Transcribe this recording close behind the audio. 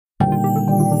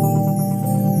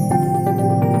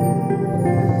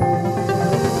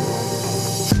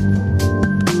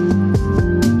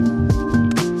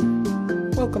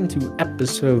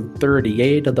episode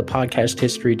 38 of the podcast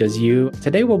History Does You.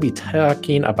 Today we'll be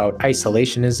talking about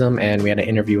isolationism, and we had an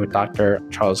interview with Dr.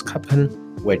 Charles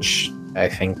Kupchan, which I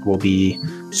think will be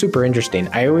super interesting.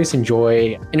 I always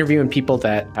enjoy interviewing people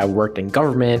that have worked in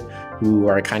government, who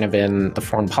are kind of in the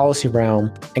foreign policy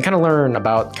realm, and kind of learn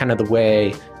about kind of the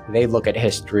way they look at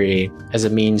history as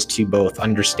a means to both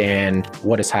understand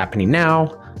what is happening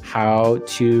now, how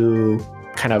to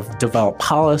kind of develop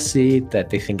policy that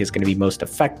they think is going to be most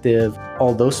effective,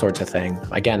 all those sorts of things.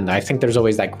 Again, I think there's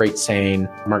always that great saying,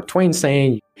 Mark Twain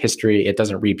saying, history, it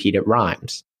doesn't repeat, it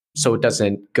rhymes. So it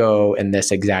doesn't go in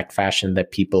this exact fashion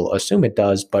that people assume it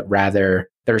does, but rather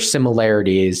there are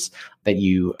similarities that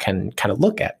you can kind of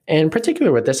look at. And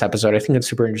particularly with this episode, I think it's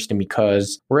super interesting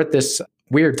because we're at this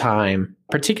weird time,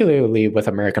 particularly with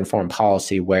American foreign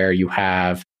policy, where you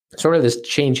have sort of this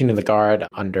changing of the guard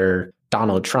under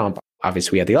Donald Trump.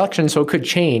 Obviously, we had the election, so it could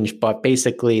change. But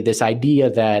basically, this idea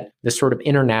that this sort of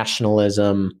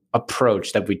internationalism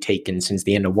approach that we've taken since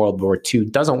the end of World War II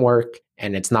doesn't work,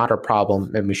 and it's not our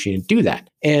problem, and we shouldn't do that.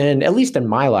 And at least in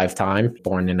my lifetime,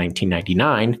 born in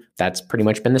 1999, that's pretty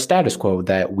much been the status quo,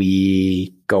 that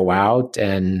we go out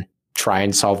and try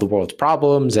and solve the world's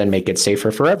problems and make it safer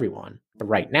for everyone. But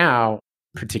right now,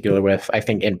 particularly with, I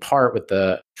think in part with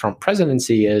the Trump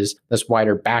presidency, is this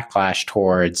wider backlash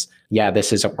towards, yeah,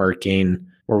 this isn't working.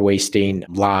 We're wasting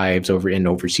lives in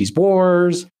overseas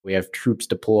wars. We have troops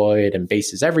deployed and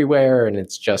bases everywhere, and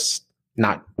it's just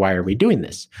not, why are we doing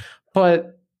this?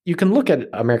 But you can look at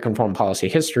American foreign policy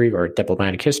history or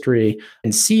diplomatic history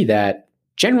and see that,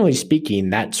 generally speaking,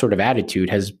 that sort of attitude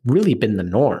has really been the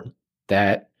norm,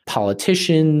 that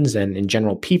politicians and in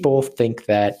general people think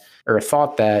that, or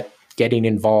thought that, getting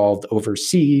involved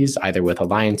overseas, either with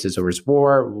alliances or as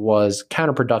war, was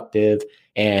counterproductive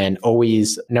and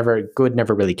always never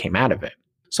really came out of it.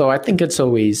 So I think it's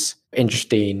always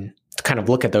interesting to kind of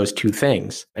look at those two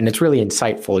things. And it's really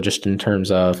insightful just in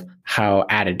terms of how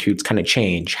attitudes kind of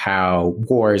change, how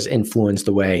wars influence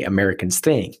the way Americans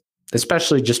think,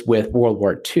 especially just with World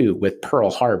War II, with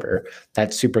Pearl Harbor,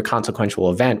 that super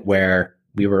consequential event where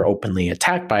we were openly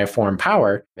attacked by a foreign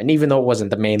power. And even though it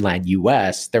wasn't the mainland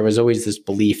US, there was always this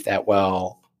belief that,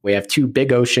 well, we have two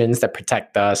big oceans that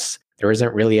protect us. There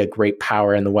isn't really a great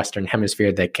power in the Western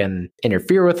Hemisphere that can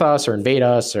interfere with us or invade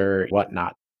us or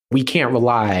whatnot. We can't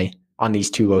rely on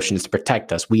these two oceans to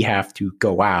protect us. We have to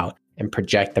go out and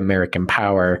project American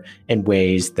power in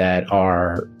ways that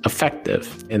are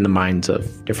effective in the minds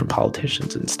of different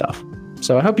politicians and stuff.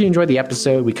 So I hope you enjoyed the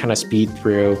episode. We kind of speed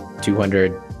through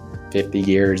 250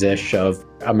 years-ish of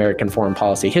American foreign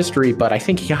policy history, but I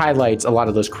think he highlights a lot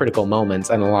of those critical moments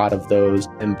and a lot of those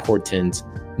important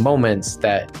moments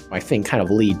that I think kind of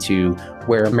lead to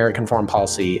where American foreign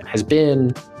policy has been,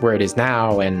 where it is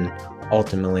now, and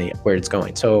ultimately where it's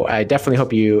going. So I definitely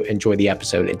hope you enjoy the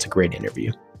episode. It's a great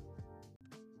interview.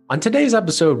 On today's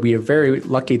episode, we are very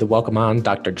lucky to welcome on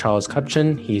Dr. Charles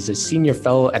Kupchan. He's a senior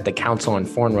fellow at the Council on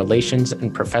Foreign Relations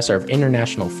and professor of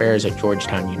international affairs at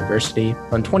Georgetown University.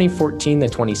 From 2014 to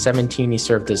 2017, he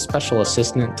served as special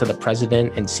assistant to the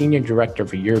president and senior director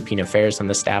for European affairs on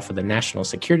the staff of the National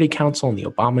Security Council in the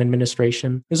Obama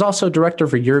administration. He was also director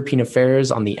for European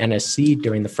affairs on the NSC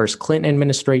during the first Clinton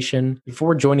administration.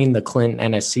 Before joining the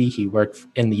Clinton NSC, he worked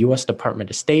in the U.S. Department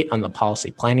of State on the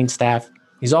policy planning staff.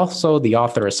 He's also the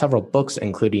author of several books,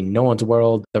 including No One's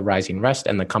World, The Rising Rest,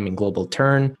 and The Coming Global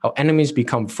Turn, How Enemies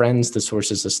Become Friends, The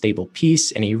Sources of Stable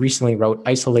Peace, and he recently wrote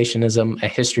Isolationism, A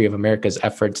History of America's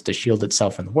Efforts to Shield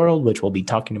Itself in the World, which we'll be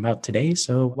talking about today.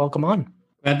 So welcome on.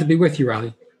 Glad to be with you,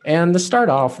 Riley. And to start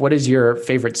off, what is your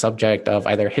favorite subject of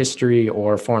either history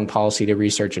or foreign policy to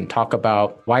research and talk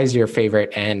about? Why is your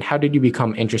favorite, and how did you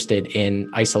become interested in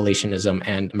isolationism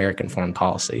and American foreign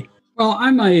policy? Well,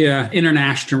 I'm a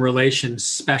international relations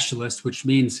specialist, which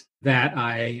means that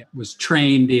I was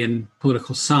trained in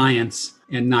political science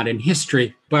and not in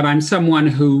history. But I'm someone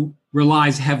who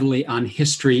relies heavily on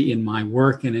history in my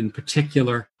work, and in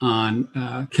particular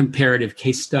on comparative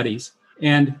case studies.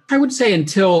 And I would say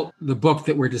until the book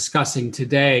that we're discussing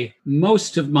today,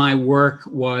 most of my work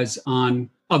was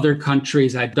on other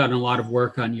countries. I'd done a lot of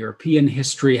work on European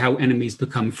history. How Enemies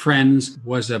Become Friends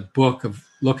was a book of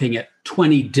looking at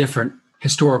 20 different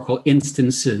historical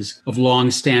instances of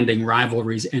long-standing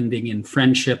rivalries ending in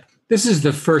friendship. This is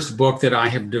the first book that I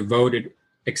have devoted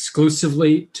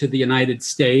exclusively to the United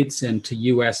States and to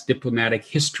U.S. diplomatic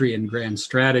history and grand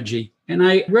strategy. And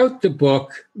I wrote the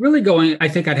book really I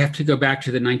think I'd have to go back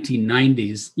to the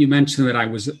 1990s. You mentioned that I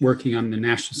was working on the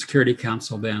National Security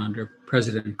Council then under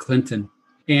President Clinton.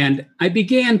 And I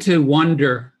began to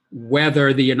wonder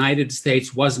whether the United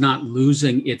States was not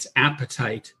losing its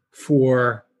appetite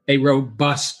for a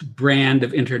robust brand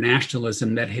of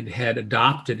internationalism that it had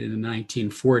adopted in the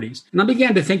 1940s. And I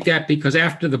began to think that because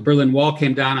after the Berlin Wall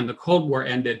came down and the Cold War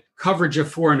ended, coverage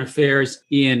of foreign affairs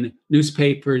in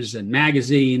newspapers and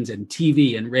magazines and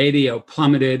TV and radio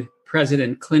plummeted.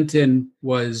 President Clinton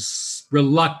was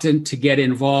reluctant to get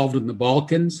involved in the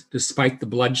Balkans, despite the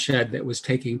bloodshed that was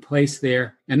taking place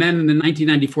there. And then in the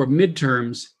 1994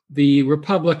 midterms, the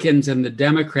Republicans and the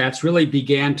Democrats really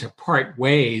began to part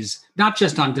ways, not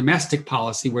just on domestic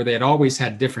policy, where they had always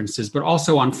had differences, but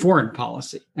also on foreign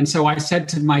policy. And so I said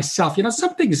to myself,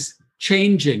 something's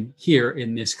changing here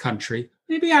in this country.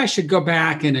 Maybe I should go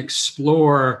back and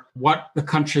explore what the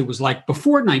country was like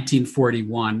before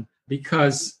 1941,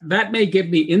 because that may give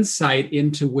me insight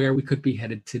into where we could be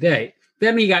headed today.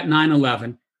 Then we got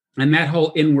 9/11, and that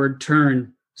whole inward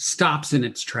turn stops in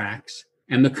its tracks.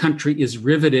 And the country is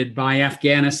riveted by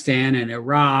Afghanistan and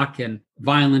Iraq and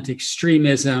violent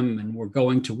extremism, and we're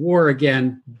going to war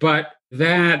again. But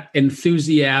that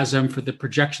enthusiasm for the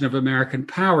projection of American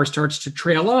power starts to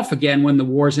trail off again when the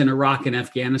wars in Iraq and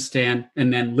Afghanistan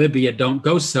and then Libya don't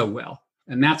go so well.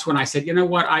 And that's when I said, you know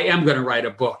what, I am going to write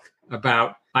a book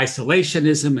about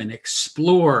isolationism and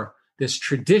explore this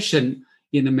tradition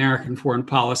in American foreign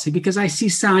policy, because I see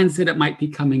signs that it might be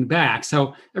coming back.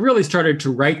 So I really started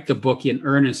to write the book in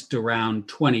earnest around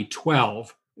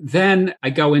 2012. Then I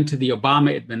go into the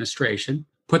Obama administration,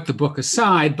 put the book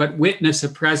aside, but witness a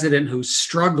president who's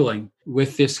struggling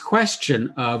with this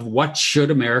question of what should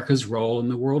America's role in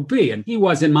the world be. And he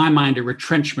was, in my mind, a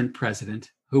retrenchment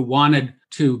president who wanted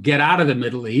to get out of the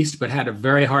Middle East, but had a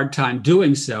very hard time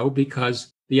doing so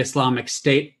because the Islamic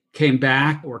State came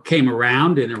back or came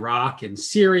around in Iraq and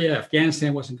Syria.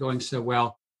 Afghanistan wasn't going so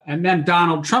well. And then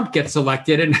Donald Trump gets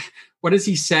elected. And what does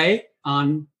he say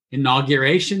on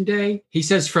Inauguration Day? He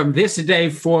says, from this day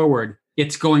forward,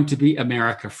 it's going to be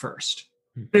America first.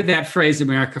 Where did that phrase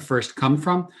America first come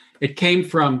from? It came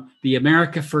from the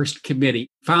America First Committee,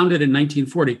 founded in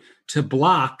 1940 to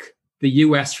block the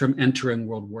U.S. from entering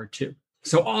World War II.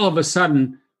 So all of a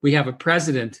sudden, we have a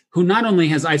president who not only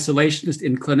has isolationist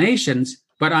inclinations,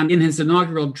 but in his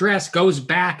inaugural address goes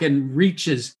back and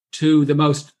reaches to the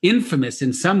most infamous,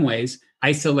 in some ways,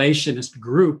 isolationist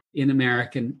group in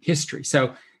American history.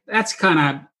 So that's kind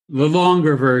of the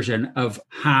longer version of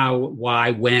how,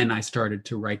 why, when I started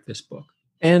to write this book.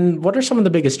 And what are some of the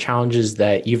biggest challenges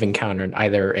that you've encountered,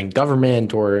 either in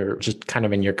government or just kind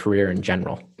of in your career in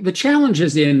general? The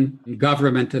challenges in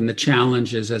government and the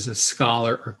challenges as a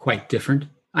scholar are quite different.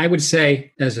 I would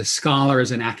say, as a scholar,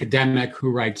 as an academic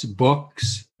who writes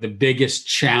books, the biggest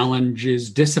challenge is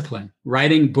discipline.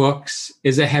 Writing books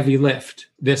is a heavy lift.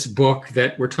 This book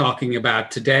that we're talking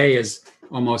about today is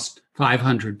almost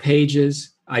 500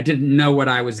 pages. I didn't know what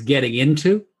I was getting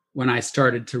into when I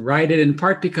started to write it, in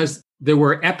part because there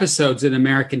were episodes in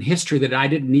American history that I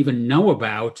didn't even know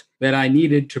about that I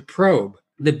needed to probe.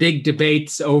 The big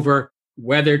debates over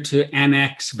whether to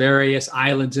annex various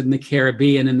islands in the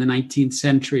Caribbean in the 19th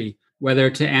century,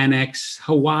 whether to annex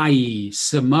Hawaii,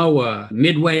 Samoa,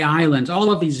 Midway Islands,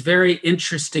 all of these very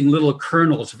interesting little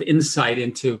kernels of insight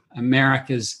into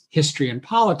America's history and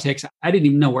politics. I didn't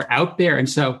even know were out there. And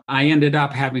so I ended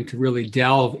up having to really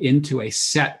delve into a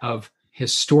set of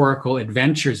historical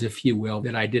adventures, if you will,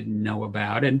 that I didn't know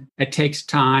about. And it takes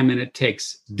time and it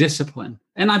takes discipline.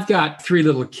 And I've got 3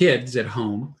 little kids at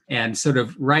home, and sort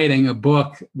of writing a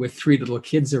book with 3 little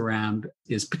kids around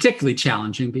is particularly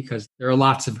challenging because there are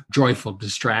lots of joyful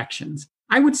distractions.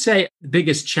 I would say the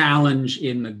biggest challenge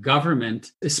in the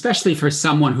government, especially for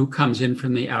someone who comes in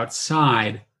from the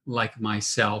outside, like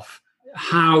myself,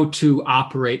 how to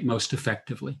operate most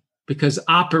effectively. Because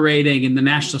operating in the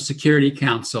National Security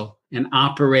Council and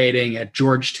operating at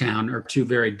Georgetown are 2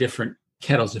 very different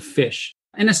kettles of fish.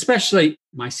 And especially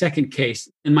my second case,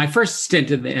 in my first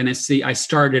stint in the NSC, I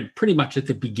started pretty much at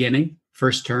the beginning,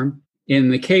 first term.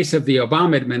 In the case of the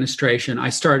Obama administration, I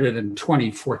started in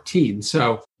 2014,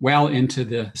 so well into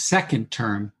the second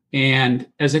term. And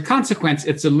as a consequence,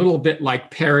 it's a little bit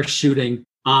like parachuting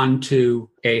onto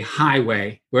a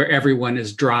highway where everyone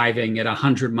is driving at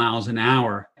 100 miles an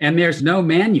hour. And there's no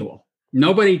manual.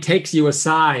 Nobody takes you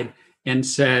aside and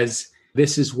says,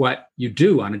 this is what you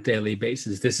do on a daily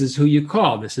basis. This is who you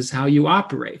call. This is how you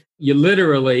operate. You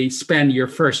literally spend your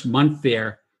first month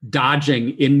there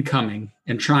dodging incoming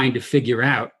and trying to figure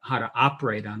out how to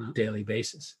operate on a daily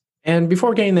basis. And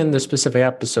before getting into specific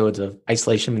episodes of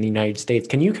isolation in the United States,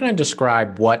 can you kind of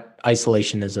describe what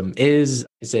isolationism is?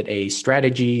 Is it a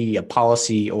strategy, a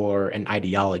policy, or an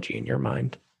ideology in your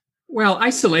mind? Well,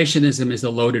 isolationism is a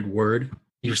loaded word.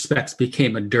 respects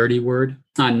became a dirty word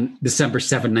on December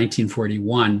 7,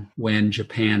 1941, when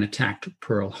Japan attacked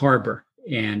Pearl Harbor.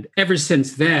 And ever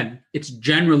since then, it's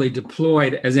generally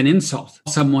deployed as an insult.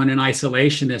 Someone an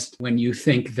isolationist when you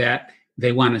think that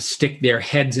they want to stick their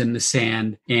heads in the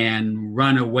sand and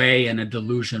run away in a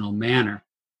delusional manner.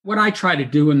 What I try to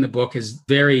do in the book is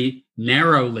very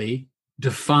narrowly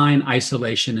define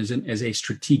isolationism as a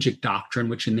strategic doctrine,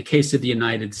 which in the case of the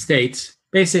United States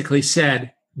basically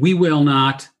said, we will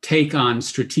not take on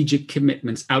strategic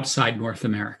commitments outside North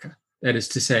America. That is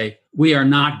to say, we are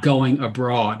not going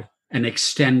abroad and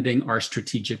extending our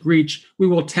strategic reach. We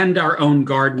will tend our own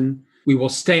garden. We will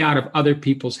stay out of other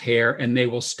people's hair, and they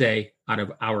will stay out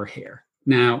of our hair.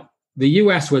 Now, the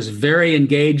US was very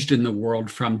engaged in the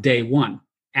world from day one.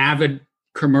 Avid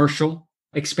commercial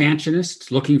expansionists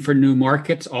looking for new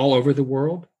markets all over the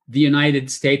world. The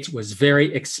United States was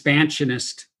very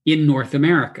expansionist in North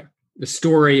America. The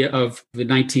story of the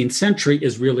 19th century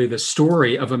is really the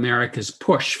story of America's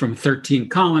push from 13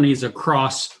 colonies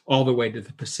across all the way to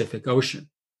the Pacific Ocean.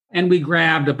 And we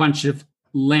grabbed a bunch of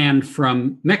land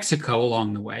from Mexico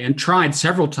along the way and tried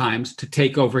several times to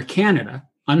take over Canada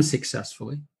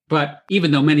unsuccessfully. But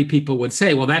even though many people would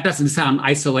say, well, that doesn't sound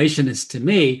isolationist to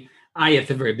me, I, at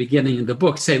the very beginning of the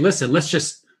book, say, listen,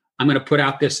 I'm going to put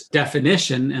out this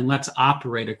definition and let's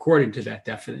operate according to that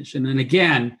definition. And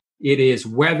again, it is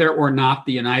whether or not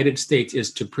the United States is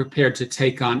prepared to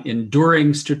take on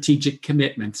enduring strategic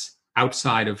commitments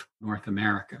outside of North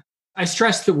America. I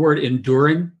stress the word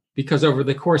enduring because over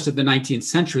the course of the 19th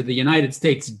century, the United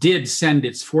States did send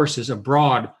its forces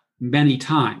abroad many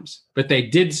times, but they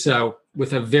did so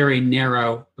with a very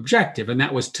narrow objective, and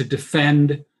that was to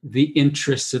defend the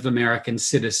interests of American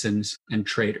citizens and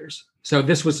traders. So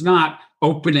this was not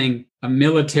opening a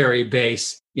military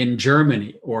base in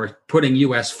Germany or putting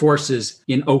U.S. forces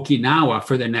in Okinawa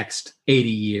for the next 80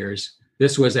 years.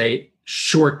 This was a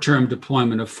short-term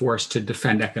deployment of force to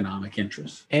defend economic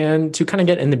interests. And to kind of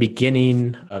get in the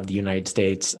beginning of the United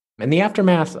States, in the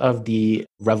aftermath of the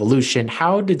revolution,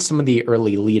 how did some of the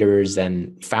early leaders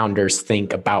and founders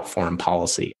think about foreign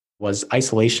policy? Was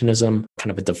isolationism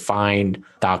kind of a defined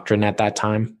doctrine at that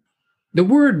time? The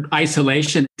word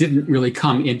isolation didn't really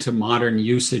come into modern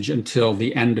usage until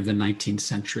the end of the 19th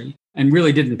century and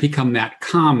really didn't become that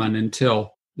common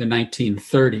until the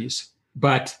 1930s.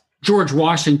 But George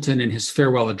Washington, in his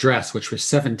farewell address, which was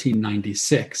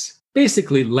 1796,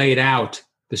 basically laid out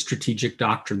the strategic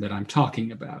doctrine that I'm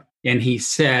talking about. And he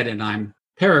said, and I'm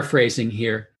paraphrasing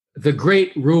here, the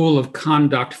great rule of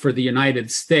conduct for the United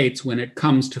States when it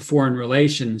comes to foreign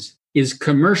relations is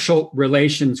commercial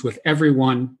relations with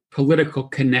everyone, political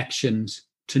connections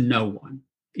to no one.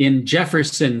 In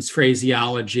Jefferson's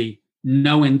phraseology,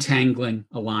 no entangling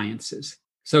alliances.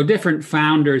 So different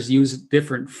founders use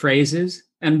different phrases.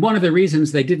 And one of the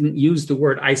reasons they didn't use the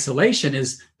word isolation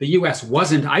is the US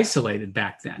wasn't isolated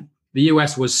back then. The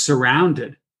US was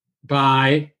surrounded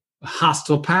by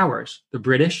hostile powers, the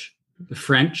British, the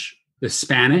French, the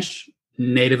Spanish,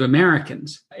 Native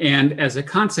Americans. And as a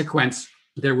consequence,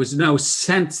 there was no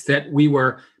sense that we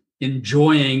were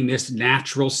enjoying this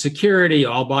natural security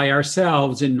all by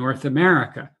ourselves in North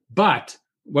America. But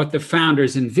what the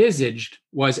founders envisaged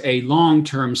was a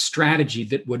long-term strategy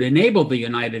that would enable the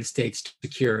United States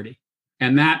security.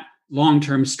 And that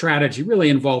long-term strategy really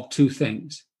involved two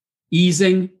things: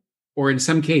 easing, or in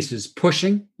some cases,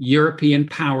 pushing European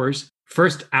powers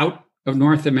first out of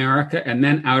North America and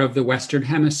then out of the Western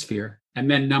Hemisphere. And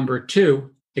then number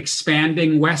two,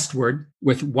 expanding westward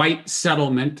with white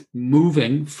settlement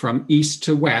moving from east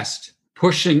to west,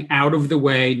 pushing out of the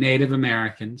way Native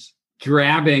Americans,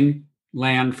 grabbing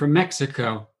land from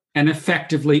Mexico, and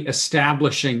effectively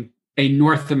establishing a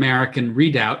North American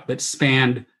redoubt that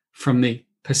spanned from the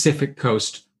Pacific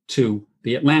coast to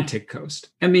the Atlantic coast.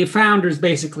 And the founders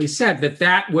basically said that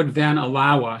that would then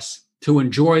allow us to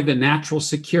enjoy the natural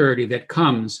security that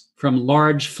comes from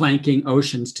large flanking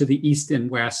oceans to the east and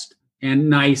west, and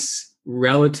nice,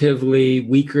 relatively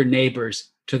weaker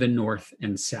neighbors to the north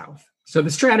and south. So the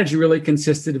strategy really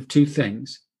consisted of two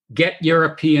things: get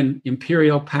European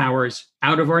imperial powers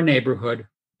out of our neighborhood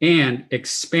and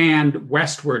expand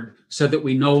westward so that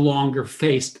we no longer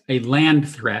faced a land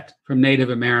threat from Native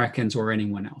Americans or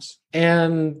anyone else.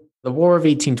 And the War of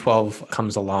 1812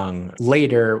 comes along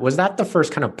later. Was that the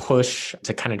first kind of push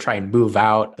to kind of try and move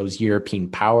out those European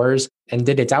powers? And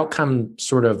did its outcome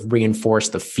sort of reinforce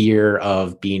the fear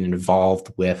of being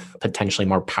involved with potentially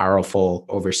more powerful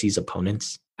overseas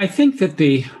opponents? I think that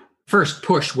the first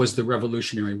push was the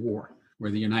Revolutionary War,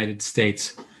 where the United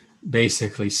States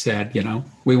basically said,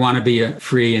 we want to be a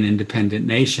free and independent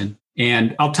nation.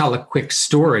 And I'll tell a quick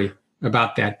story.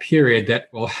 about that period that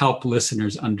will help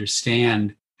listeners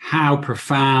understand how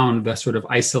profound the sort of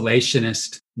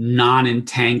isolationist,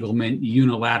 non-entanglement,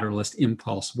 unilateralist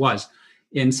impulse was.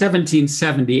 In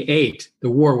 1778, the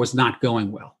war was not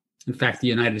going well. In fact, the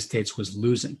United States was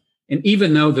losing. And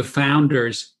even though the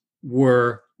founders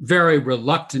were very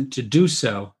reluctant to do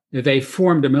so, they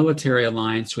formed a military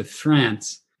alliance with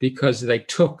France because they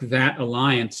took that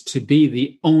alliance to be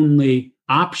the only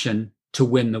option to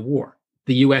win the war.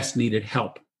 The US needed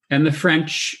help. And the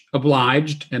French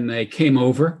obliged, and they came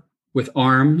over with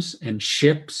arms and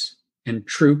ships and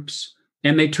troops,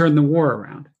 and they turned the war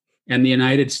around. And the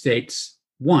United States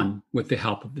won with the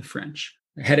help of the French.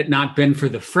 Had it not been for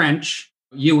the French,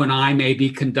 you and I may be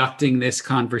conducting this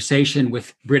conversation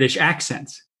with British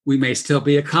accents. We may still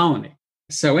be a colony.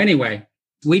 So anyway,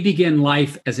 we begin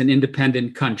life as an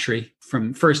independent country,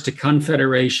 from first a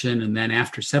confederation, and then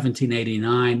after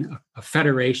 1789, a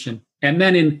federation. And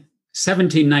then in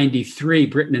 1793,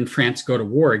 Britain and France go to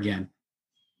war again.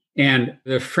 And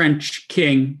the French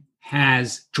king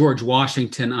has George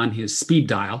Washington on his speed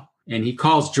dial, and he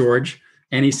calls George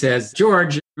and he says,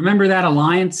 "George, remember that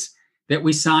alliance that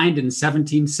we signed in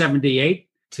 1778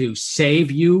 to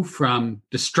save you from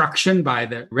destruction by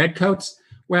the Redcoats?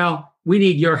 Well, we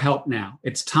need your help now.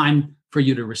 It's time for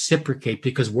you to reciprocate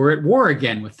because we're at war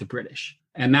again with the British."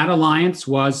 And that alliance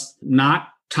was not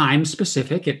time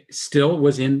specific. It still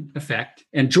was in effect.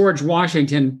 And George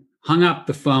Washington hung up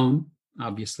the phone,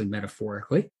 obviously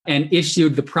metaphorically, and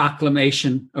issued the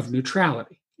Proclamation of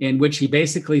Neutrality, in which he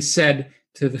basically said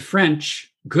to the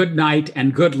French, "Good night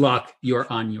and good luck,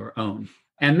 you're on your own."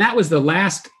 And that was the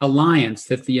last alliance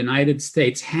that the United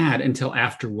States had until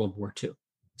after World War II.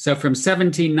 So from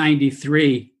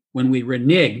 1793, when we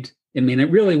reneged, I mean, it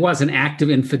really was an act of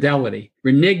infidelity,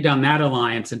 reneged on that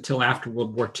alliance until after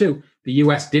World War II. The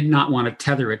US did not want to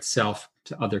tether itself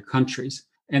to other countries.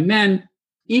 And then,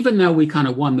 even though we kind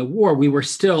of won the war, we were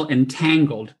still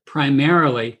entangled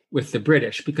primarily with the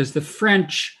British because the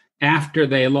French, after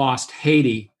they lost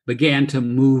Haiti, began to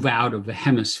move out of the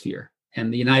hemisphere.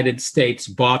 And the United States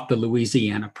bought the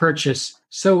Louisiana Purchase.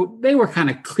 So they were kind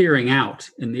of clearing out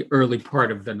in the early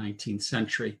part of the 19th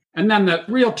century. And then the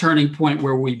real turning point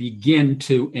where we begin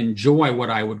to enjoy what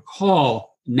I would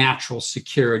call natural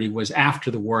security was after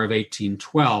the War of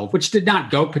 1812, which did not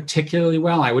go particularly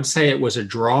well. I would say it was a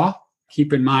draw.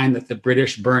 Keep in mind that the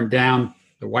British burned down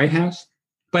the White House.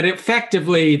 But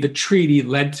effectively, the treaty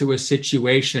led to a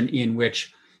situation in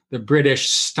which the British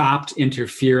stopped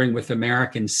interfering with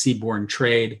American seaborne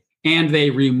trade, and they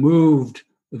removed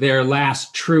their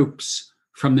last troops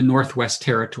from the Northwest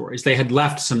Territories. They had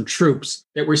left some troops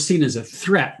that were seen as a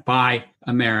threat by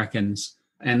Americans,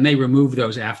 and they removed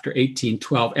those after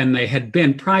 1812. And they had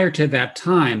been, prior to that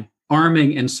time,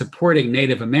 arming and supporting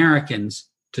Native Americans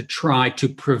to try to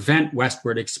prevent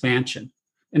westward expansion.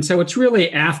 And so it's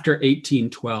really after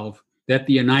 1812 that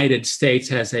the United States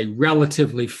has a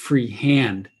relatively free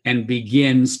hand and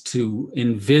begins to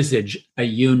envisage a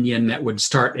union that would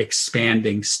start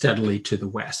expanding steadily to the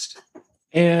West.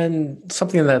 And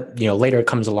something that, later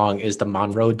comes along is the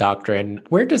Monroe Doctrine.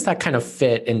 Where does that kind of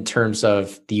fit in terms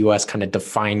of the U.S. kind of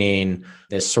defining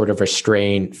this sort of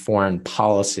restrained foreign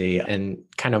policy, and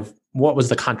kind of what was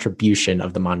the contribution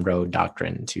of the Monroe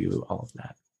Doctrine to all of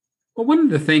that? Well, one of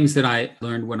the things that I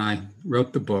learned when I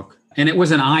wrote the book, and it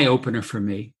was an eye-opener for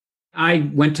me, I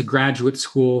went to graduate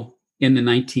school in the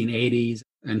 1980s.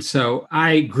 And so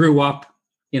I grew up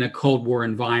in a Cold War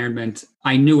environment.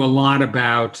 I knew a lot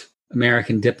about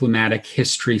American diplomatic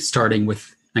history, starting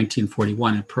with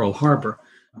 1941 at Pearl Harbor.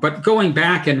 But going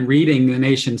back and reading the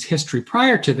nation's history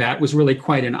prior to that was really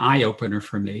quite an eye-opener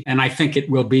for me. And I think it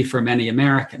will be for many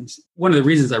Americans. One of the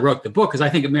reasons I wrote the book is I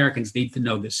think Americans need to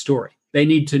know this story. They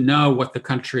need to know what the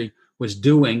country was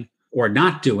doing or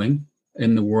not doing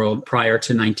in the world prior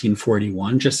to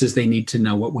 1941, just as they need to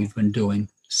know what we've been doing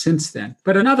since then.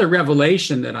 But another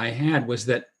revelation that I had was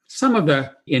that some of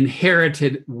the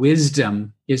inherited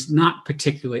wisdom is not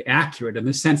particularly accurate, in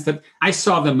the sense that I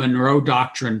saw the Monroe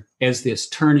Doctrine as this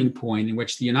turning point in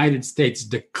which the United States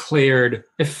declared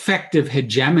effective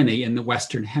hegemony in the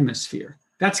Western Hemisphere.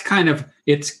 That's kind of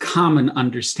its common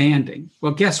understanding.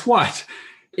 Well, guess what?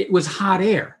 It was hot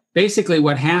air. Basically,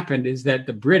 what happened is that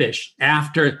the British,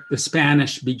 after the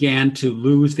Spanish began to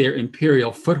lose their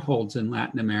imperial footholds in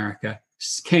Latin America,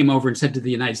 came over and said to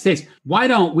the United States, why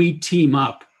don't we team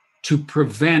up to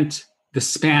prevent the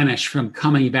Spanish from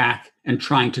coming back and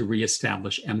trying to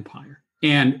reestablish empire?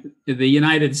 And the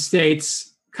United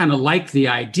States kind of liked the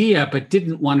idea, but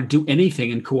didn't want to do anything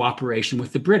in cooperation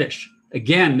with the British.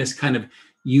 Again, this kind of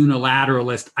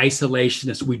unilateralist,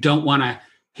 isolationist, we don't want to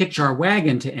hitch our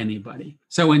wagon to anybody.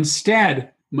 So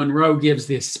instead, Monroe gives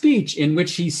this speech in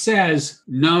which he says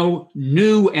no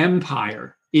new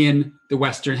empire in the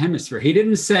Western Hemisphere. He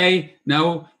didn't say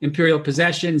no imperial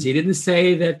possessions. He didn't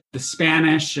say that the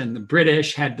Spanish and the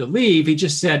British had to leave. He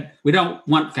just said, we don't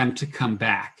want them to come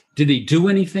back. Did he do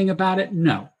anything about it?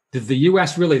 No. Did the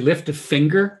US really lift a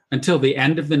finger until the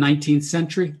end of the 19th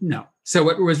century? No. So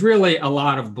it was really a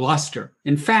lot of bluster.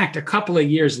 In fact, a couple of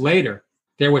years later,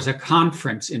 there was a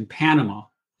conference in Panama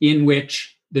in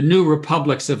which the new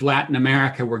republics of Latin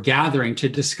America were gathering to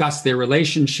discuss their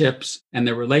relationships and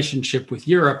their relationship with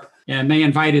Europe. And they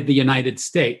invited the United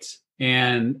States.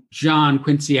 And John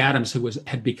Quincy Adams, who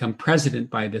had become president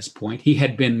by this point, he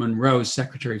had been Monroe's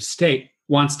Secretary of State,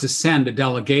 wants to send a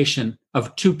delegation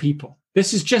of 2 people.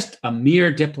 This is just a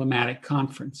mere diplomatic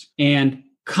conference. And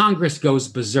Congress goes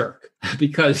berserk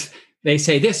because they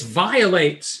say this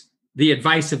violates the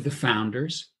advice of the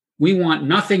founders. We want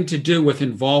nothing to do with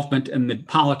involvement in the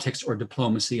politics or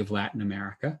diplomacy of Latin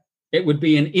America. It would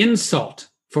be an insult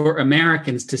for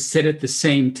Americans to sit at the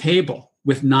same table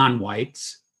with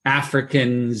non-whites,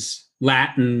 Africans,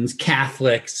 Latins,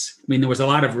 Catholics. I mean, there was a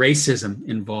lot of racism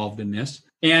involved in this.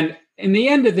 And in the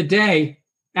end of the day,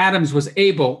 Adams was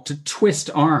able to twist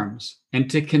arms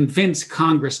and to convince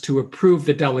Congress to approve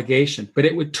the delegation. But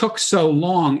it took so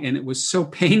long and it was so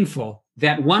painful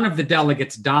that one of the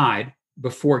delegates died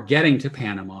before getting to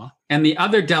Panama, and the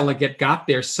other delegate got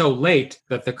there so late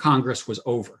that the Congress was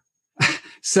over.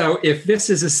 So if this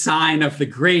is a sign of the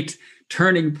great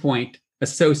turning point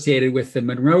associated with the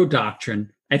Monroe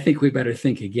Doctrine, I think we better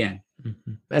think again.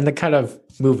 Mm-hmm. And to kind of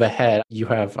move ahead, you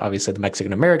have obviously the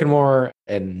Mexican-American War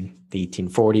in the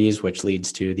 1840s, which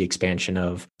leads to the expansion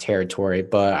of territory.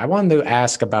 But I wanted to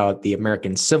ask about the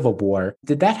American Civil War.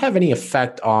 Did that have any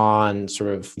effect on sort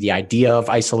of the idea of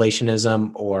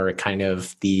isolationism or kind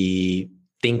of the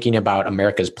thinking about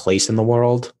America's place in the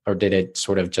world? Or did it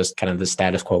sort of just kind of the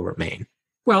status quo remain?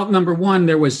 Well, number one,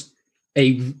 there was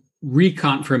a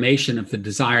reconfirmation of the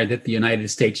desire that the United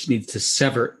States needs to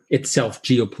sever itself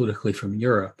geopolitically from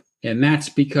Europe. And that's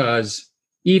because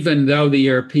even though the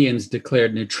Europeans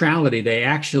declared neutrality, they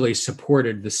actually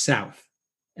supported the South.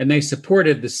 And they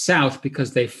supported the South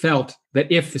because they felt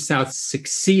that if the South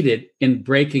succeeded in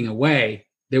breaking away,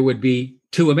 there would be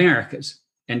 2 Americas.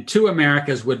 And 2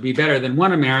 Americas would be better than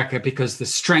 1 America because the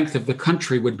strength of the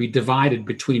country would be divided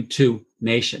between 2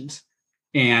 nations.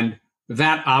 And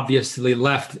that obviously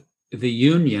left the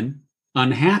Union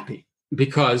unhappy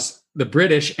because the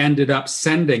British ended up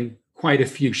sending quite a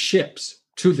few ships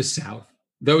to the South.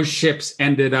 Those ships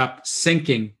ended up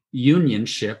sinking Union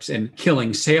ships and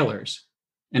killing sailors.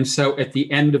 And so at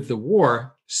the end of the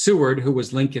war, Seward, who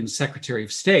was Lincoln's Secretary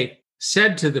of State,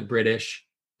 said to the British,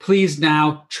 please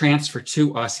now transfer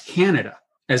to us Canada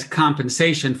as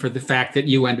compensation for the fact that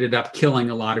you ended up killing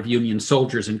a lot of Union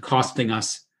soldiers and costing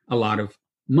us a lot of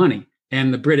money.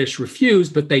 And the British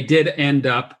refused, but they did end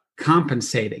up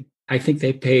compensating. I think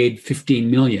they paid $15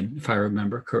 million, if I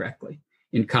remember correctly,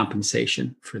 in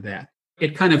compensation for that.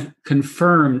 It kind of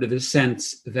confirmed the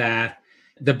sense that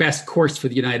the best course for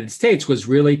the United States was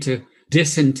really to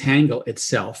disentangle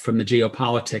itself from the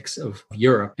geopolitics of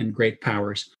Europe and great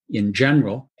powers in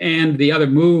general. And the other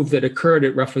move that occurred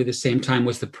at roughly the same time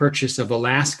was the purchase of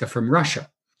Alaska from Russia,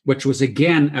 which was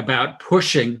again about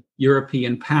pushing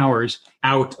European powers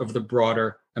out of the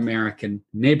broader American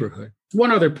neighborhood.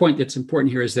 One other point that's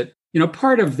important here is that,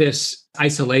 part of this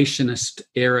isolationist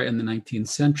era in the 19th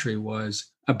century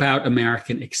was about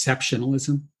American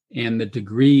exceptionalism and the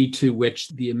degree to which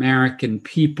the American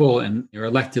people and their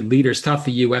elected leaders thought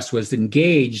the U.S. was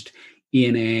engaged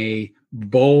in a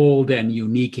bold and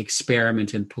unique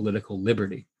experiment in political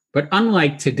liberty. But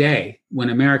unlike today, when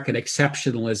American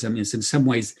exceptionalism is in some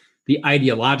ways the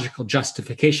ideological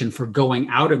justification for going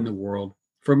out in the world,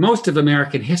 for most of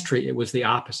American history, it was the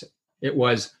opposite. It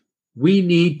was, we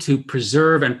need to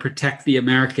preserve and protect the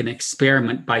American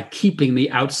experiment by keeping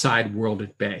the outside world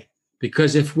at bay.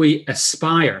 Because if we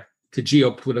aspire to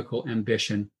geopolitical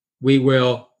ambition, we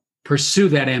will pursue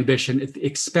that ambition at the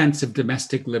expense of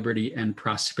domestic liberty and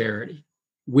prosperity.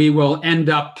 We will end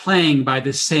up playing by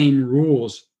the same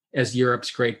rules as Europe's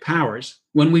great powers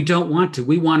when we don't want to.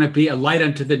 We want to be a light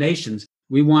unto the nations.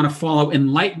 We want to follow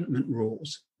Enlightenment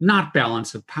rules, not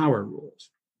balance of power rules.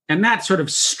 And that sort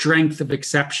of strength of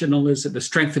exceptionalism, the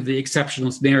strength of the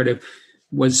exceptionalist narrative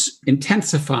was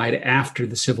intensified after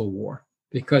the Civil War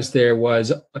because there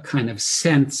was a kind of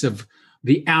sense of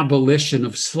the abolition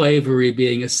of slavery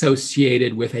being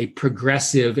associated with a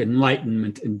progressive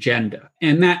Enlightenment agenda.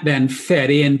 And that then fed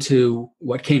into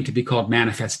what came to be called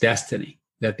manifest destiny,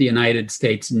 that the United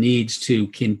States needs to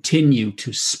continue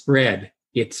to spread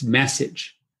its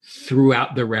message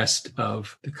throughout the rest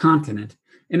of the continent.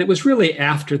 And it was really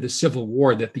after the Civil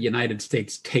War that the United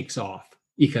States takes off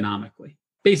economically,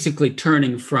 basically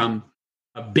turning from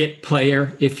a bit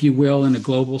player, if you will, in a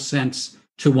global sense,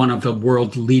 to one of the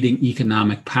world's leading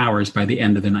economic powers by the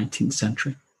end of the 19th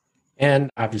century. And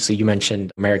obviously, you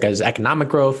mentioned America's economic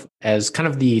growth as kind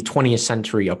of the 20th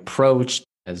century approach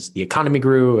as the economy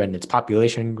grew and its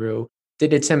population grew.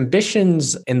 Did its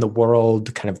ambitions in the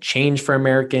world kind of change for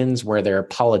Americans? Were there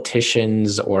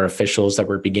politicians or officials that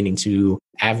were beginning to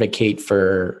advocate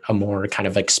for a more kind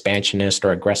of expansionist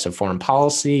or aggressive foreign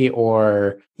policy?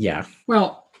 Or, yeah.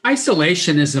 Well,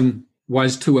 isolationism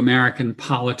was to American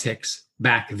politics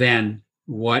back then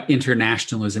what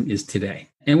internationalism is today.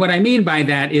 And what I mean by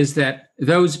that is that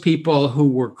those people who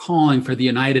were calling for the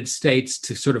United States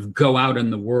to sort of go out in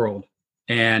the world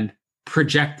and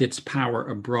project its power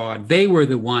abroad, they were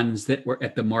the ones that were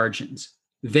at the margins.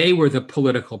 They were the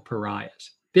political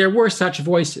pariahs. There were such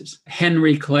voices.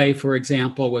 Henry Clay, for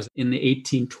example, was in the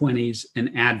 1820s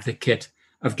an advocate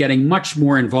of getting much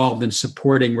more involved in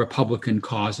supporting Republican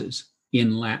causes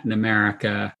in Latin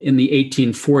America. In the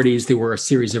 1840s, there were a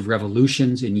series of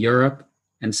revolutions in Europe,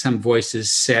 and some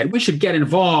voices said, we should get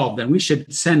involved and we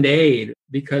should send aid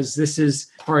because this is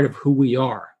part of who we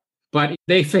are. But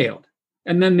they failed.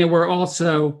 And then there were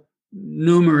also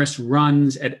numerous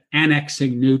runs at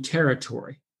annexing new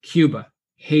territory: Cuba,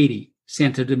 Haiti,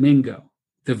 Santo Domingo,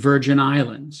 the Virgin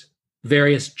Islands,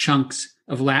 various chunks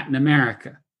of Latin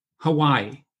America,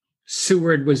 Hawaii.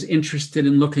 Seward was interested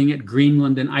in looking at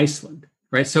Greenland and Iceland,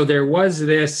 right? So there was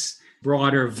this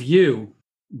broader view,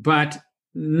 but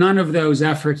none of those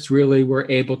efforts really were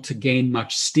able to gain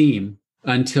much steam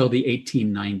until the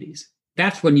 1890s.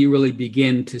 That's when you really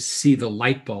begin to see the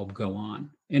light bulb go on.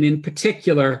 And in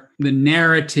particular, the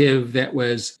narrative that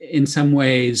was in some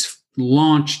ways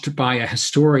launched by a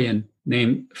historian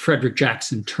named Frederick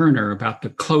Jackson Turner about the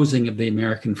closing of the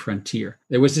American frontier.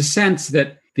 There was a sense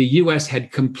that the U.S.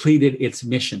 had completed its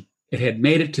mission. It had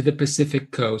made it to the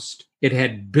Pacific coast. It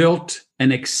had built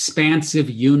an expansive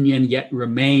union, yet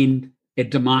remained a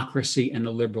democracy and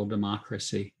a liberal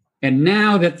democracy. And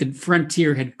now that the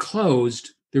frontier had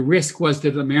closed, the risk was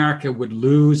that America would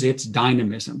lose its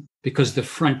dynamism because the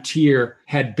frontier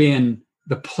had been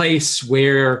the place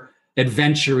where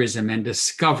adventurism and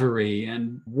discovery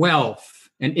and wealth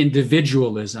and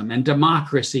individualism and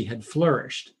democracy had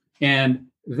flourished. And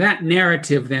that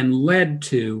narrative then led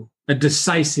to a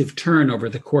decisive turn over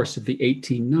the course of the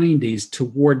 1890s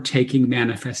toward taking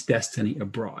manifest destiny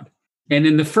abroad. And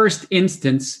in the first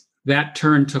instance, that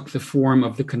turn took the form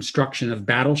of the construction of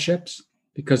battleships,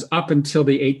 because up until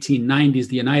the 1890s,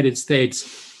 the United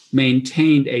States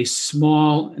maintained a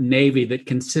small navy that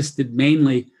consisted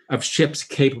mainly of ships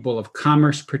capable of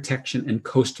commerce protection and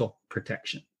coastal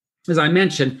protection. As I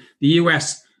mentioned, the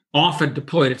U.S. often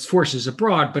deployed its forces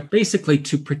abroad, but basically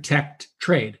to protect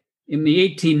trade. In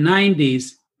the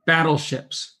 1890s,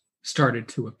 battleships started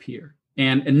to appear.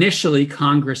 And initially,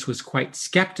 Congress was quite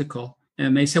skeptical.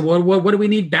 And they said, well, what do we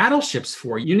need battleships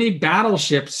for? You need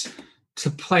battleships to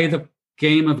play the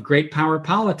game of great power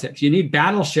politics. You need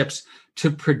battleships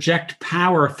to project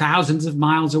power thousands of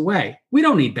miles away. We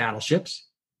don't need battleships.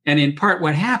 And in part,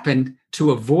 what happened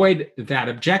to avoid that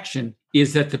objection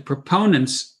is that the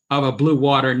proponents of a blue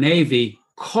water navy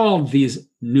called these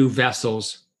new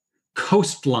vessels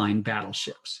coastline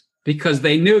battleships, because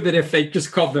they knew that if they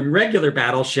just called them regular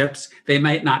battleships, they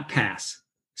might not pass.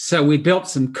 So we built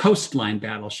some coastline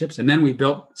battleships, and then we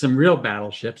built some real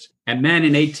battleships. And then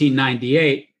in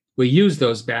 1898, we used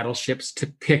those battleships to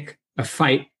pick a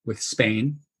fight with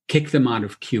Spain, kick them out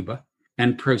of Cuba,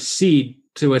 and proceed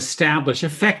to establish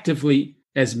effectively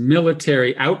as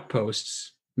military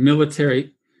outposts,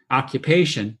 military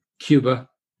occupation, Cuba,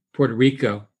 Puerto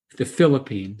Rico, the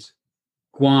Philippines,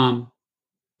 Guam,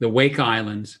 the Wake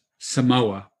Islands,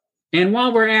 Samoa. And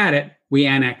while we're at it, we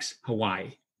annex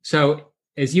Hawaii. So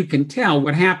as you can tell,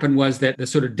 what happened was that the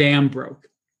sort of dam broke,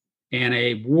 and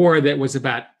a war that was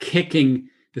about kicking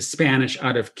the Spanish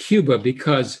out of Cuba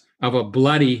because of a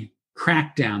bloody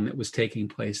crackdown that was taking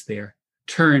place there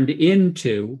turned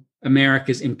into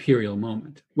America's imperial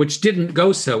moment, which didn't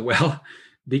go so well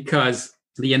because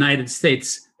the United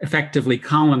States effectively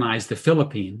colonized the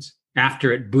Philippines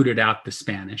after it booted out the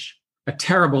Spanish. A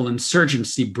terrible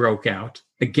insurgency broke out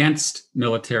against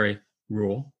military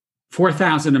rule.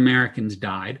 4,000 Americans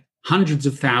died. Hundreds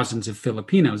of thousands of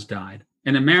Filipinos died.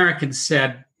 And Americans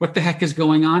said, what the heck is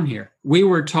going on here? We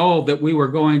were told that we were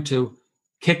going to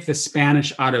kick the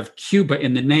Spanish out of Cuba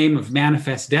in the name of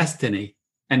manifest destiny.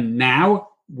 And now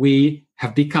we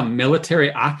have become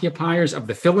military occupiers of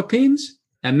the Philippines,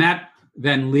 and that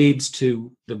then leads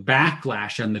to the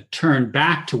backlash and the turn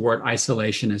back toward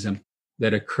isolationism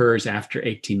that occurs after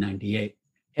 1898.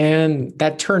 And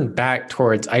that turn back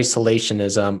towards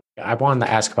isolationism, I wanted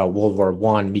to ask about World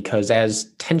War I, because as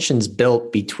tensions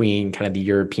built between kind of the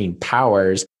European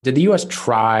powers, did the US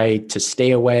try to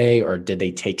stay away, or did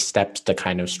they take steps to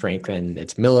kind of strengthen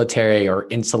its military or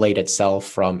insulate itself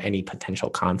from any potential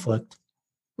conflict?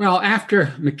 Well,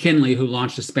 after McKinley, who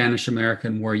launched the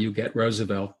Spanish-American War, you get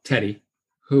Roosevelt, Teddy,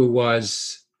 who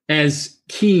was as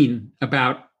keen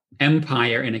about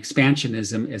empire and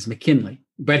expansionism as McKinley.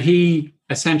 But he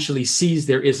essentially sees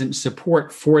there isn't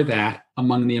support for that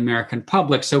among the American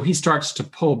public. So he starts to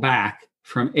pull back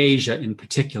from Asia in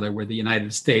particular, where the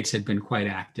United States had been quite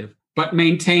active, but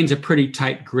maintains a pretty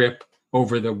tight grip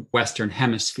over the Western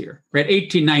Hemisphere. Right?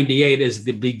 1898 is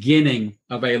the beginning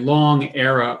of a long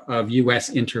era of U.S.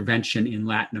 intervention in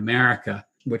Latin America,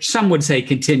 which some would say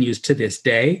continues to this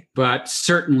day, but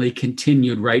certainly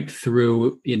continued right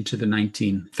through into the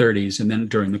 1930s. And then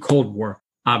during the Cold War,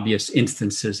 obvious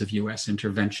instances of U.S.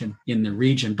 intervention in the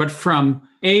region. But from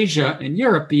Asia and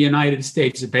Europe, the United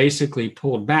States basically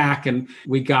pulled back, and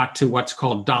we got to what's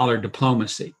called dollar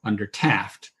diplomacy under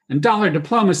Taft. And dollar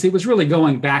diplomacy was really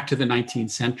going back to the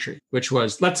 19th century, which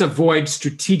was let's avoid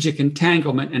strategic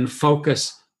entanglement and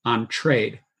focus on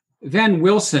trade. Then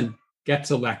Wilson gets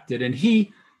elected, and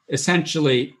he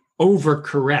essentially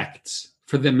overcorrects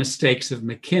for the mistakes of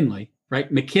McKinley,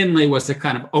 right? McKinley was a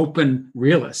kind of open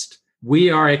realist.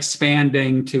 We are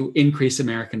expanding to increase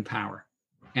American power.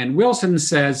 And Wilson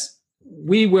says,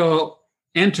 we will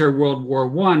enter World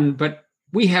War I, but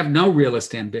we have no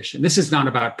realist ambition. This is not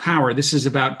about power. This is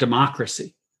about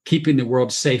democracy, keeping the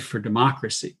world safe for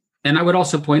democracy. And I would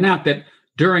also point out that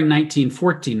during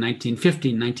 1914,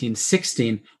 1915,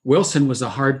 1916, Wilson was a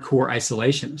hardcore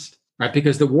isolationist, right?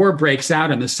 Because the war breaks out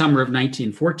in the summer of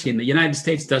 1914. The United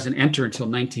States doesn't enter until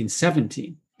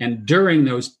 1917. And during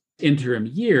those interim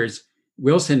years,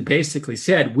 Wilson basically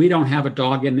said, we don't have a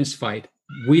dog in this fight.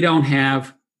 We don't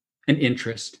have an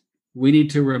interest. We need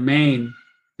to remain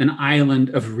an island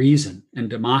of reason and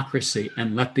democracy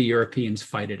and let the Europeans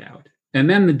fight it out. And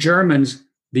then the Germans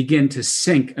begin to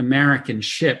sink American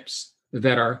ships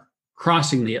that are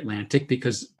crossing the Atlantic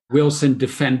because Wilson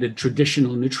defended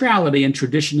traditional neutrality, and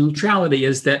traditional neutrality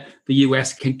is that the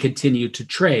U.S. can continue to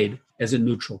trade as a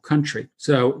neutral country.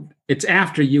 So it's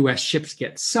after U.S. ships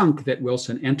get sunk that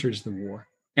Wilson enters the war.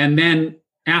 And then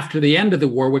after the end of the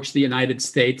war, which the United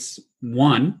States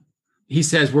won, he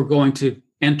says, we're going to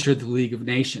enter the League of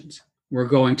Nations. We're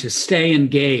going to stay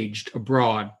engaged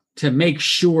abroad to make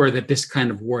sure that this kind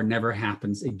of war never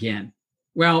happens again.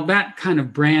 Well, that kind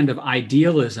of brand of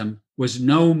idealism was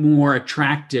no more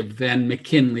attractive than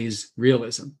McKinley's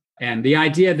realism. And the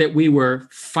idea that we were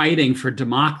fighting for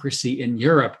democracy in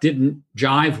Europe didn't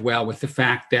jive well with the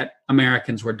fact that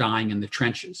Americans were dying in the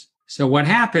trenches. So what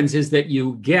happens is that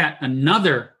you get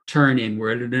another turn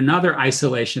inward and another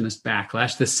isolationist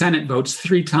backlash. The Senate votes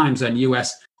 3 times on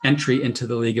U.S. entry into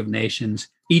the League of Nations.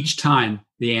 Each time,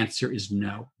 the answer is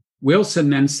no. Wilson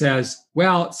then says,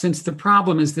 well, since the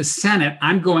problem is the Senate,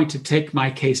 I'm going to take my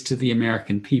case to the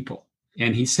American people.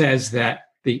 And he says that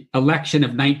the election of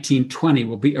 1920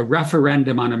 will be a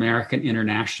referendum on American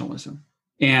internationalism.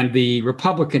 And the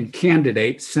Republican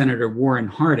candidate, Senator Warren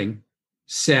Harding,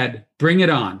 said, bring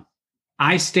it on.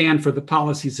 I stand for the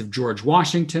policies of George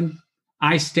Washington.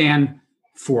 I stand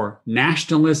for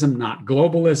nationalism, not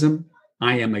globalism.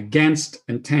 I am against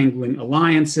entangling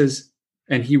alliances.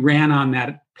 And he ran on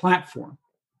that platform.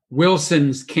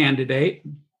 Wilson's candidate,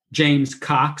 James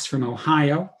Cox from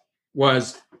Ohio,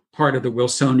 was part of the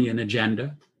Wilsonian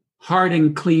agenda.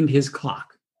 Harding cleaned his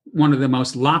clock, one of the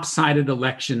most lopsided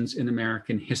elections in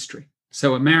American history.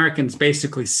 So Americans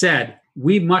basically said,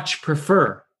 we much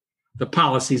prefer the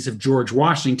policies of George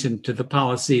Washington to the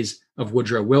policies of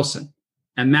Woodrow Wilson.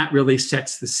 And that really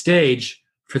sets the stage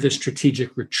for the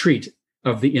strategic retreat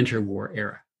of the interwar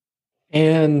era.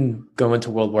 And go into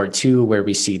World War II, where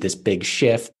we see this big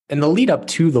shift. In the lead up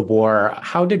to the war,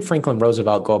 how did Franklin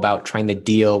Roosevelt go about trying to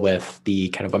deal with the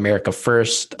kind of America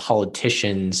First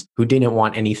politicians who didn't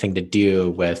want anything to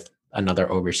do with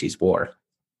another overseas war?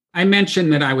 I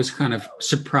mentioned that I was kind of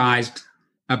surprised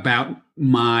about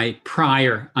my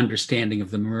prior understanding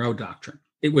of the Monroe Doctrine.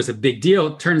 It was a big deal.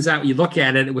 It turns out you look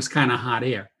at it, it was kind of hot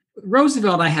air.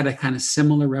 Roosevelt, I had a kind of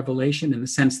similar revelation in the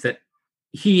sense that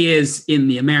he is, in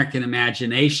the American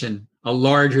imagination, a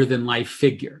larger than life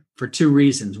figure for 2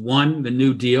 reasons. 1, the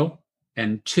New Deal,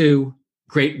 and 2,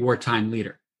 great wartime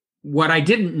leader. what I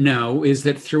didn't know is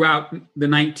that throughout the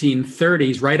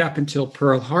 1930s, right up until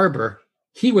Pearl Harbor,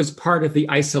 he was part of the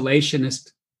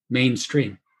isolationist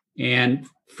mainstream. And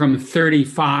from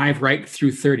 35 right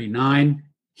through 39,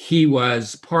 he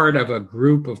was part of a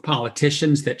group of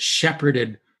politicians that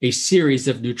shepherded a series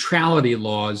of neutrality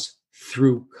laws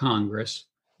through Congress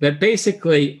that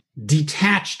basically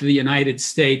detached the United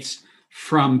States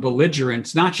from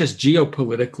belligerents, not just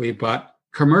geopolitically, but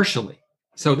commercially.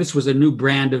 So this was a new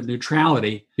brand of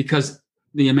neutrality because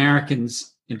the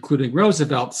Americans, including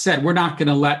Roosevelt, said, we're not going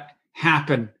to let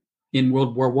happen in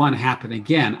World War I happen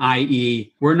again,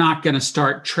 i.e., we're not going to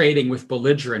start trading with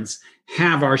belligerents,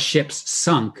 have our ships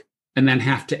sunk, and then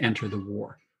have to enter the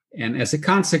war. And as a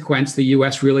consequence, the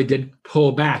U.S. really did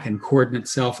pull back and cordon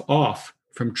itself off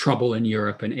from trouble in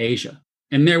Europe and Asia.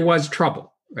 And there was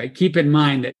trouble, right? Keep in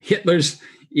mind that Hitler's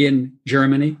in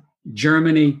Germany.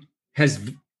 Germany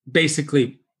has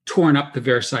basically torn up the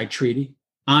Versailles Treaty.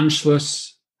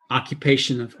 Anschluss,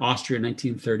 occupation of Austria in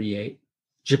 1938.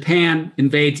 Japan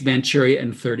invades Manchuria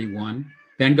in 31,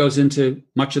 then goes into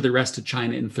much of the rest of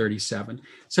China in 37.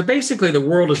 So basically the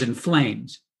world is in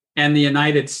flames, and the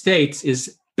United States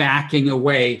is backing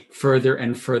away further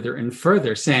and further and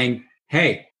further, saying,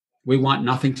 hey, we want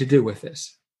nothing to do with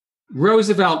this.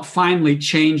 Roosevelt finally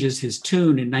changes his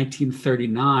tune in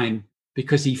 1939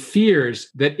 because he fears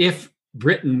that if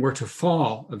Britain were to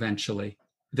fall eventually,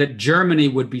 that Germany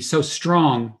would be so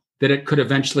strong that it could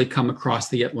eventually come across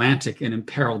the Atlantic and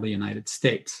imperil the United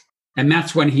States. And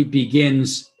that's when he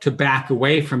begins to back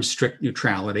away from strict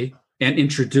neutrality and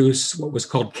introduce what was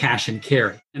called cash and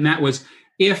carry. And that was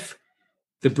if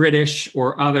the British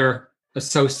or other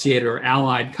associated or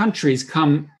allied countries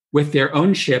come with their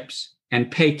own ships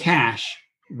and pay cash,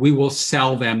 we will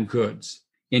sell them goods,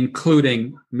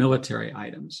 including military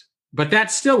items. But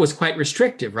that still was quite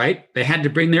restrictive, right? They had to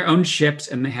bring their own ships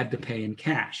and they had to pay in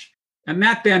cash. And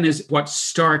that then is what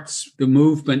starts the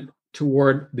movement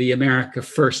toward the America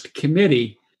First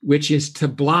Committee, which is to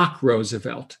block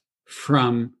Roosevelt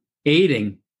from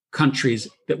aiding countries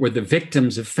that were the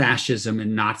victims of fascism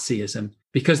and Nazism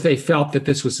because they felt that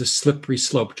this was a slippery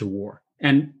slope to war.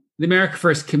 And the America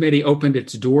First Committee opened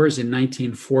its doors in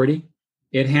 1940.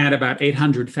 It had about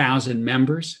 800,000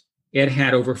 members. It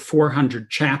had over 400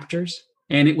 chapters,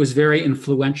 and it was very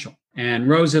influential. And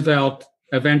Roosevelt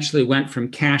eventually went from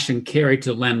cash and carry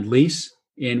to lend-lease,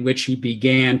 in which he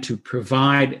began to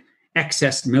provide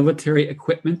excess military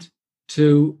equipment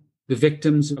to the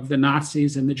victims of the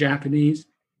Nazis and the Japanese.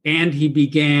 And he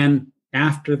began,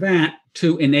 after that,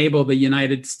 to enable the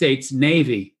United States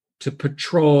Navy to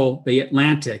patrol the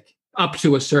Atlantic up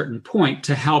to a certain point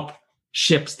to help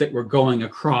ships that were going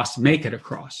across make it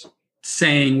across,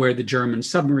 saying where the German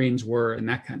submarines were and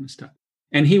that kind of stuff.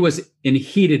 And he was in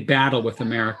heated battle with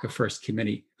America First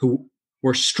Committee, who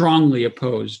were strongly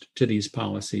opposed to these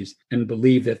policies and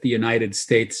believed that the United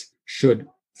States should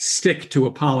stick to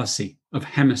a policy of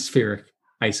hemispheric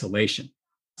isolation.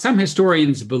 Some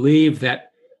historians believe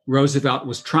that Roosevelt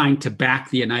was trying to back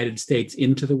the United States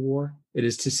into the war. It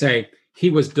is to say, he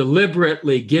was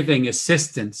deliberately giving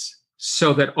assistance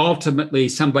so that ultimately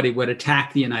somebody would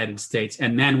attack the United States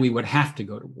and then we would have to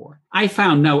go to war. I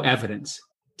found no evidence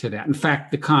to that. In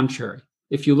fact, the contrary.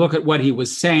 If you look at what he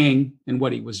was saying and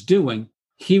what he was doing,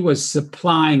 he was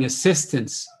supplying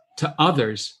assistance to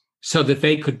others so that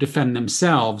they could defend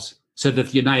themselves, so that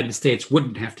the United States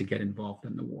wouldn't have to get involved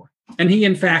in the war. And he,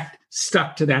 in fact,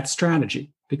 stuck to that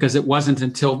strategy because it wasn't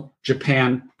until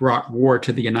Japan brought war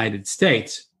to the United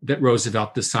States that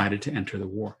Roosevelt decided to enter the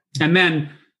war. And then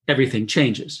everything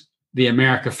changes. The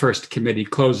America First Committee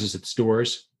closes its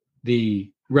doors.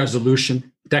 The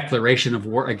resolution, declaration of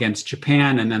war against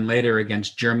Japan, and then later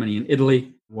against Germany and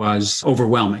Italy was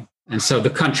overwhelming. And so the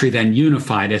country then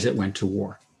unified as it went to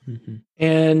war. Mm-hmm.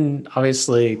 And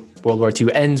obviously, World War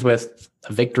II ends with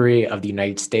a victory of the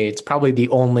United States, probably the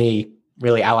only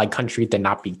really allied country to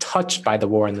not be touched by the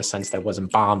war in the sense that it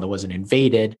wasn't bombed, it wasn't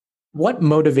invaded. What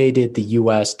motivated the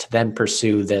U.S. to then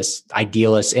pursue this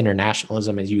idealist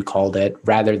internationalism, as you called it,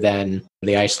 rather than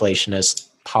the isolationist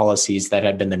policies that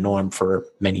had been the norm for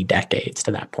many decades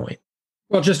to that point?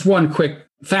 Well, just one quick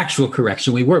factual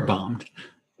correction. We were bombed,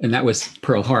 and that was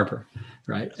Pearl Harbor,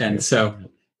 right? And so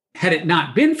had it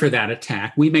not been for that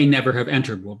attack, we may never have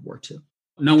entered World War II.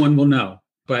 No one will know.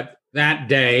 But that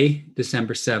day,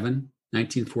 December 7,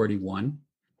 1941,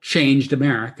 changed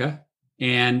America,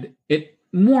 and it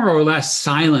more or less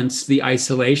silenced the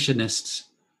isolationists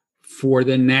for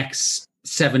the next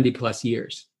 70 plus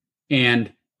years.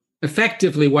 And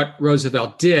effectively, what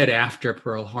Roosevelt did after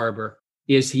Pearl Harbor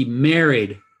is he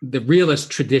married the realist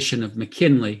tradition of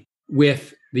McKinley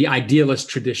with the idealist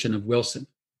tradition of Wilson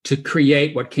to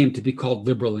create what came to be called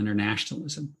liberal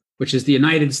internationalism, which is the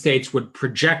United States would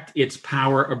project its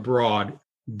power abroad,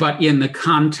 but in the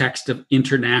context of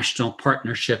international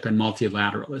partnership and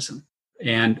multilateralism.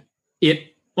 And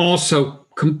it also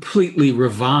completely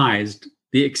revised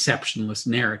the exceptionalist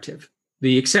narrative.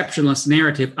 The exceptionalist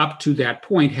narrative up to that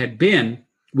point had been,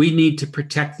 we need to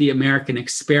protect the American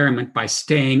experiment by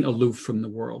staying aloof from the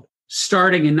world.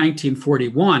 Starting in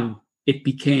 1941, it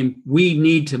became, we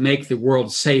need to make the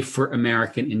world safe for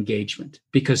American engagement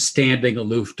because standing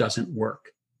aloof doesn't work.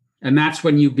 And that's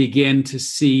when you begin to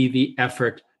see the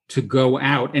effort to go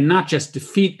out and not just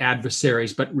defeat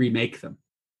adversaries, but remake them.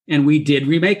 And we did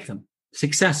remake them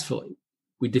successfully.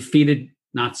 We defeated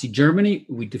Nazi Germany,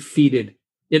 we defeated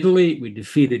Italy, we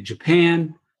defeated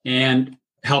Japan, and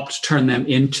helped turn them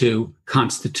into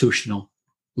constitutional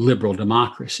liberal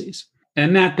democracies.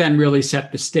 And that then really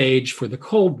set the stage for the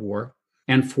Cold War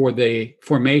and for the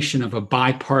formation of a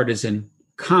bipartisan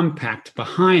compact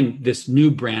behind this new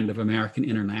brand of American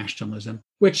internationalism,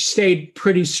 which stayed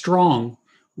pretty strong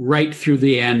right through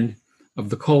the end of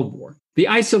the Cold War. The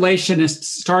isolationists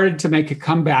started to make a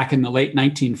comeback in the late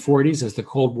 1940s as the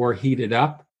Cold War heated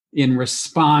up in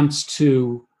response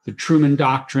to the Truman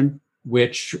Doctrine,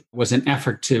 which was an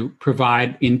effort to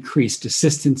provide increased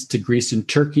assistance to Greece and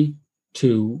Turkey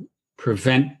to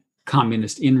prevent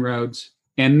communist inroads.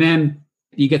 And then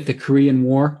you get the Korean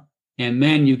War, and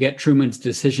then you get Truman's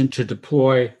decision to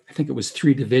deploy, I think it was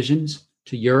 3 divisions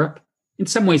to Europe, in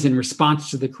some ways in response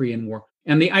to the Korean War.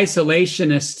 And the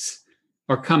isolationists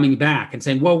are coming back and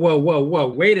saying, whoa,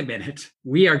 wait a minute.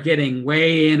 We are getting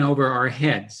way in over our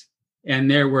heads.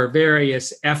 And there were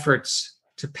various efforts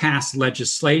to pass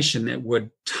legislation that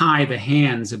would tie the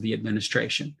hands of the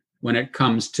administration when it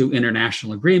comes to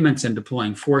international agreements and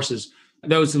deploying forces.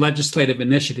 Those legislative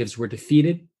initiatives were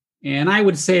defeated. And I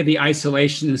would say the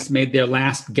isolationists made their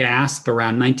last gasp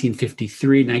around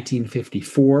 1953,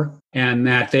 1954, and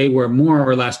that they were more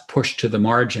or less pushed to the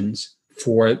margins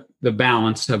for the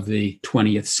balance of the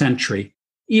 20th century,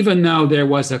 even though there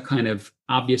was a kind of,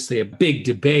 obviously, a big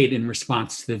debate in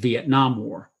response to the Vietnam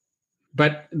War.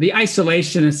 But the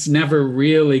isolationists never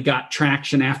really got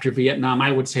traction after Vietnam.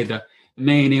 I would say the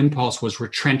main impulse was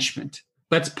retrenchment.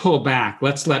 Let's pull back.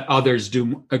 Let's let others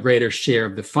do a greater share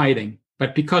of the fighting.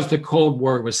 But because the Cold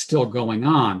War was still going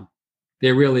on,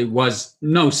 there really was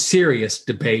no serious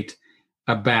debate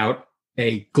about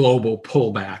a global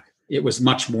pullback. It was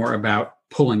much more about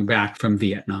pulling back from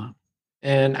Vietnam.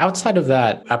 And outside of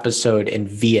that episode in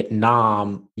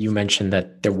Vietnam, you mentioned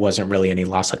that there wasn't really any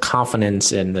loss of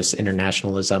confidence in this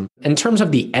internationalism. In terms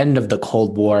of the end of the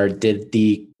Cold War, did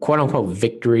the quote unquote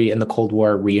victory in the Cold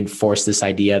War reinforce this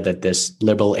idea that this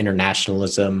liberal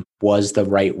internationalism was the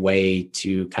right way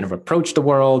to kind of approach the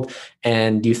world?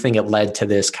 And do you think it led to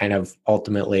this kind of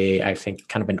ultimately, I think,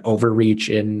 kind of an overreach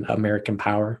in American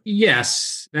power?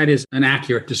 Yes, that is an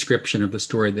accurate description of the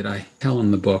story that I tell in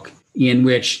the book, in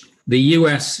which the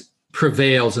U.S.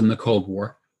 prevails in the Cold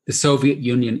War. The Soviet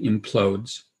Union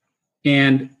implodes.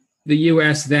 And the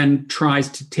U.S. then tries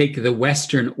to take the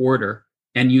Western order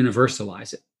and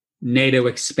universalize it. NATO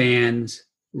expands.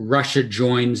 Russia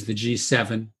joins the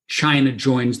G7. China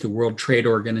joins the World Trade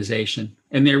Organization.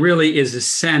 And there really is a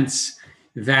sense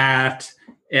that,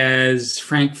 as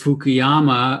Frank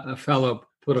Fukuyama, a fellow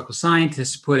political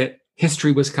scientist, put it,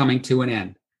 history was coming to an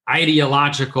end.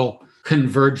 Ideological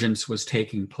convergence was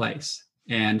taking place.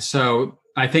 And so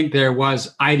I think there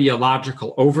was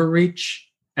ideological overreach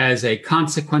as a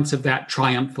consequence of that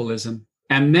triumphalism.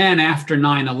 And then after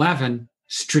 9/11,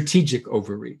 strategic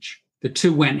overreach. The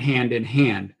two went hand in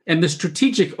hand. And the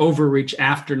strategic overreach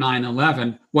after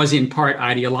 9/11 was in part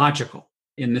ideological,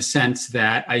 in the sense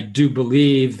that I do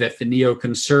believe that the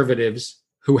neoconservatives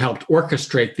who helped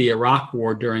orchestrate the Iraq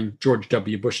War during George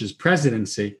W. Bush's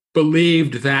presidency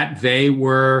believed that they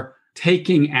were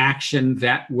taking action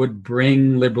that would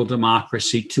bring liberal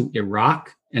democracy to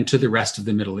Iraq and to the rest of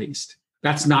the Middle East.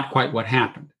 That's not quite what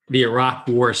happened. The Iraq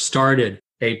War started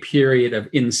a period of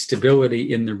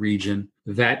instability in the region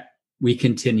that we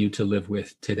continue to live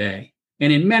with today.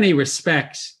 And in many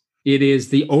respects, it is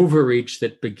the overreach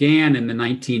that began in the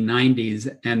 1990s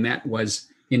and that was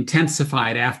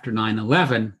intensified after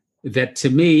 9/11 that, to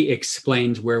me,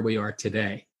 explains where we are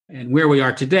today. And where we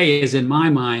are today is, in my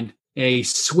mind, a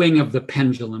swing of the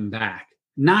pendulum back,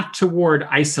 not toward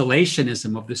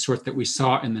isolationism of the sort that we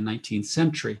saw in the 19th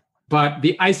century, but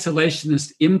the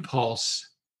isolationist impulse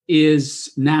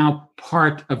is now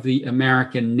part of the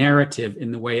American narrative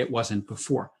in the way it wasn't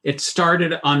before. It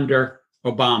started under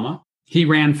Obama. He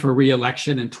ran for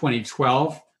re-election in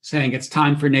 2012, saying it's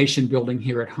time for nation building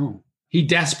here at home. He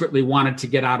desperately wanted to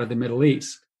get out of the Middle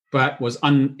East, but was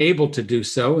unable to do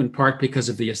so, in part because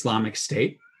of the Islamic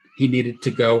State. He needed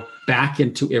to go back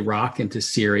into Iraq, into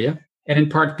Syria, and in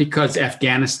part because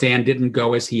Afghanistan didn't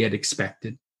go as he had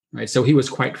expected, right? So he was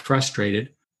quite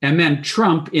frustrated. And then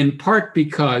Trump, in part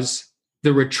because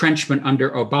the retrenchment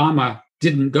under Obama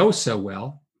didn't go so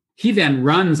well, he then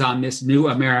runs on this new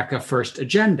America First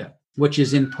agenda, which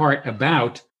is in part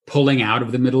about pulling out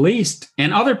of the Middle East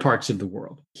and other parts of the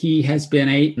world. He has been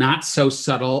a not so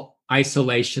subtle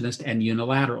isolationist and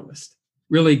unilateralist,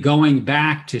 really going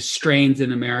back to strains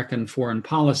in American foreign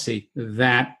policy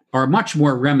that are much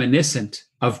more reminiscent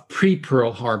of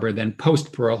pre-Pearl Harbor than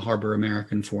post-Pearl Harbor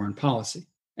American foreign policy.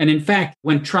 And in fact,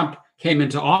 when Trump came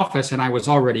into office, and I was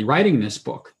already writing this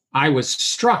book, I was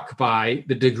struck by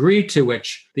the degree to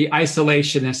which the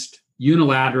isolationist,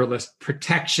 unilateralist,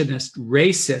 protectionist,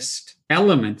 racist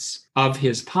elements of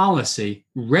his policy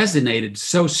resonated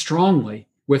so strongly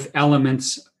with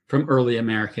elements from early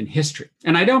American history.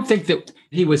 And I don't think that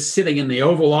he was sitting in the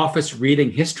Oval Office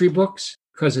reading history books,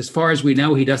 because as far as we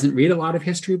know, he doesn't read a lot of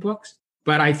history books.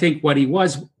 But I think what he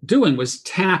was doing was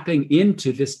tapping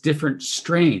into this different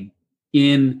strain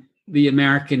in the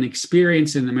American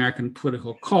experience, in American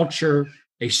political culture,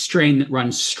 a strain that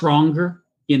runs stronger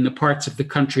in the parts of the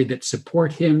country that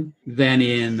support him than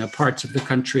in the parts of the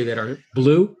country that are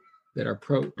blue, that are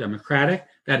pro-democratic.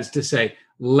 That is to say,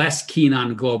 less keen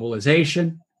on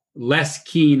globalization, less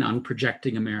keen on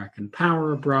projecting American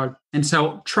power abroad. And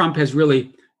so Trump has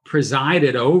really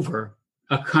presided over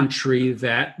a country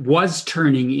that was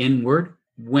turning inward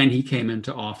when he came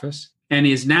into office and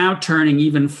is now turning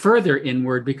even further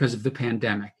inward because of the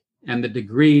pandemic and the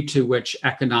degree to which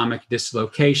economic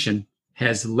dislocation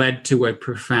has led to a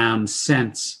profound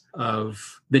sense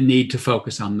of the need to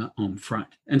focus on the home front.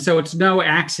 And so it's no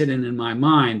accident in my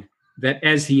mind that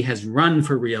as he has run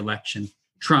for re-election,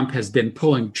 Trump has been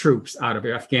pulling troops out of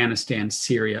Afghanistan,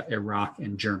 Syria, Iraq,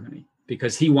 and Germany,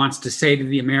 because he wants to say to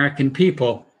the American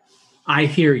people, I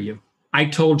hear you. I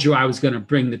told you I was going to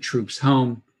bring the troops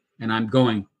home, and I'm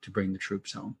going to bring the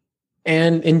troops home.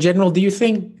 And in general, do you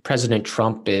think President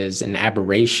Trump is an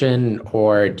aberration,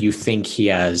 or do you think he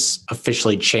has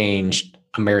officially changed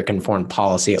American foreign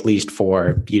policy, at least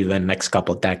for the next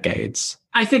couple of decades?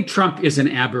 I think Trump is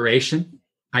an aberration.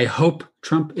 I hope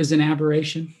Trump is an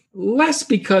aberration, less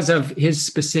because of his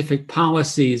specific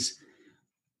policies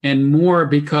and more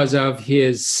because of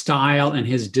his style and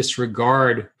his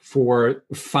disregard for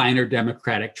finer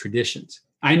democratic traditions.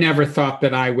 I never thought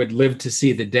that I would live to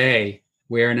see the day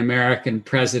where an American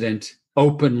president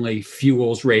openly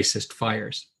fuels racist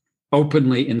fires,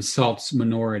 openly insults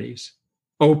minorities,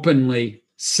 openly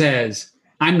says,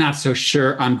 I'm not so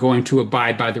sure I'm going to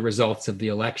abide by the results of the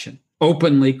election,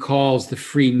 openly calls the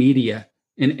free media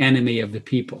an enemy of the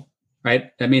people,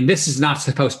 right? I mean, this is not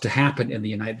supposed to happen in the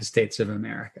United States of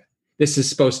America. This is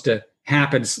supposed to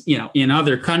happen, in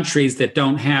other countries that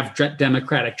don't have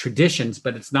democratic traditions,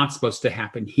 but it's not supposed to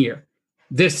happen here.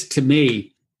 This, to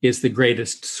me, is the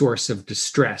greatest source of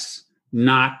distress,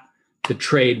 not the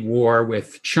trade war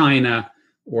with China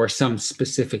or some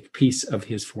specific piece of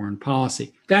his foreign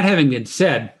policy. That having been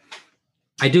said,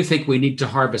 I do think we need to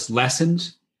harvest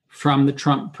lessons from the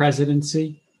Trump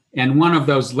presidency. And one of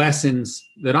those lessons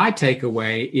that I take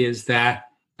away is that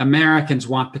Americans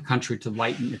want the country to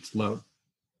lighten its load.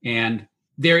 And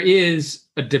there is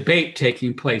a debate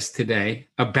taking place today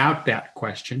about that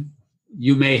question.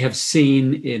 You may have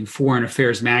seen in Foreign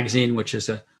Affairs magazine, which is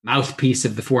a mouthpiece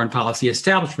of the foreign policy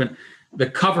establishment, the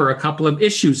cover a couple of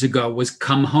issues ago was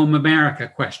 "Come Home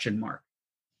America?" ?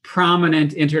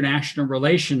 Prominent international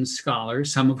relations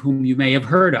scholars, some of whom you may have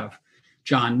heard of,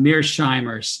 John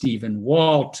Mearsheimer, Stephen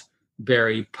Walt,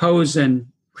 Barry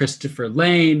Posen, Christopher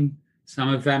Lane, some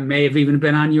of them may have even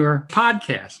been on your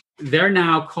podcast. They're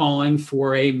now calling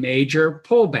for a major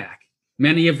pullback.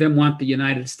 Many of them want the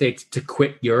United States to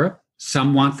quit Europe.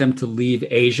 Some want them to leave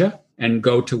Asia and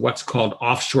go to what's called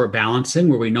offshore balancing,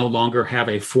 where we no longer have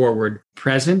a forward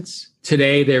presence.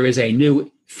 Today, there is a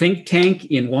new think tank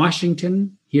in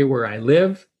Washington, here where I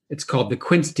live. It's called the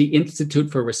Quincy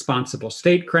Institute for Responsible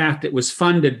Statecraft. It was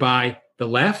funded by the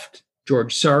left,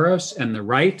 George Soros, and the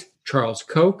right, Charles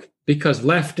Koch, because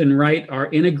left and right are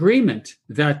in agreement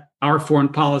that our foreign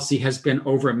policy has been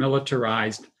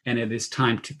over-militarized and it is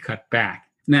time to cut back.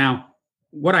 Now,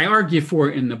 what I argue for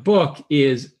in the book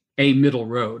is a middle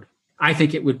road. I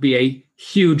think it would be a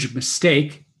huge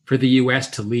mistake for the U.S.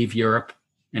 to leave Europe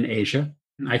and Asia.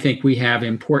 I think we have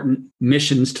important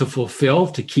missions to fulfill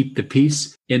to keep the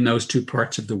peace in those two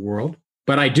parts of the world.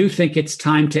 But I do think it's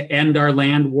time to end our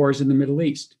land wars in the Middle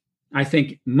East. I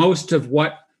think most of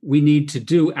what we need to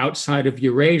do outside of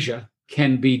Eurasia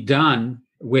can be done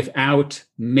without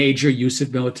major use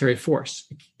of military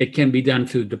force. It can be done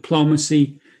through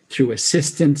diplomacy, through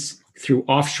assistance, through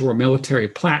offshore military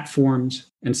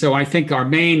platforms. And so I think our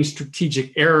main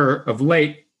strategic error of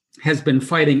late has been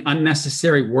fighting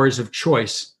unnecessary wars of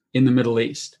choice in the Middle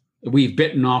East. We've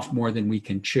bitten off more than we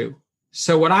can chew.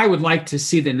 So what I would like to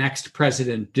see the next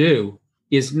president do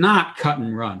is not cut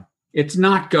and run. It's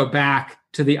not go back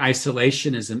to the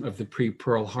isolationism of the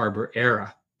pre-Pearl Harbor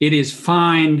era. It is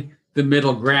find the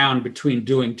middle ground between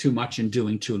doing too much and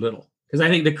doing too little. Because I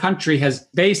think the country has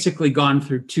basically gone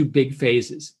through two big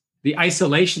phases. The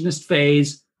isolationist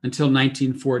phase until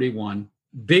 1941,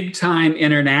 big time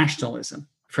internationalism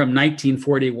from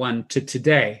 1941 to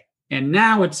today. And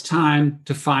now it's time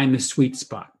to find the sweet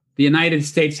spot. The United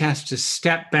States has to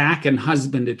step back and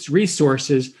husband its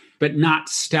resources, but not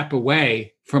step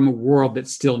away from a world that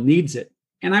still needs it.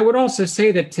 And I would also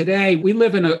say that today we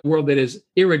live in a world that is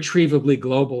irretrievably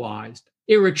globalized,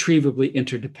 irretrievably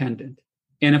interdependent.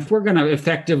 And if we're going to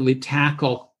effectively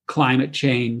tackle climate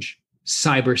change,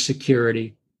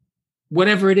 cybersecurity,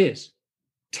 whatever it is,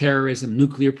 terrorism,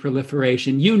 nuclear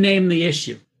proliferation, you name the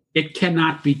issue, it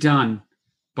cannot be done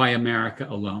by America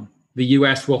alone. The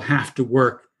US will have to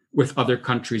work with other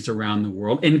countries around the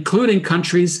world, including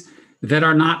countries that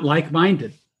are not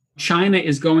like-minded. China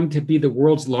is going to be the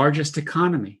world's largest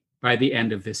economy by the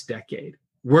end of this decade.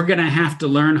 We're going to have to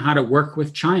learn how to work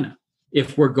with China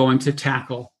if we're going to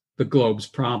tackle the globe's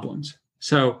problems.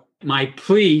 So my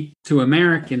plea to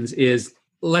Americans is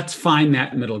let's find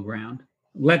that middle ground.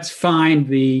 Let's find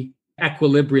the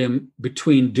equilibrium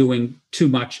between doing too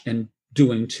much and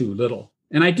doing too little.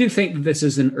 And I do think that this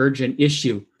is an urgent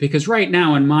issue because right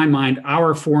now, in my mind,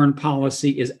 our foreign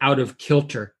policy is out of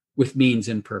kilter with means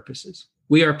and purposes.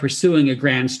 We are pursuing a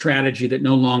grand strategy that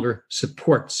no longer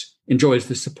enjoys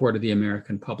the support of the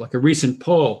American public. A recent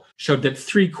poll showed that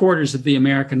 3/4 of the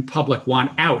American public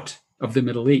want out of the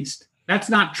Middle East. That's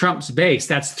not Trump's base.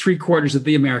 That's 3/4 of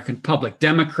the American public,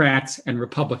 Democrats and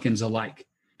Republicans alike.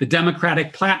 The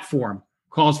Democratic platform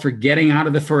calls for getting out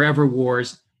of the forever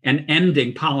wars and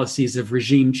ending policies of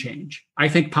regime change. I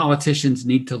think politicians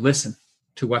need to listen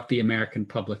to what the American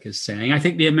public is saying. I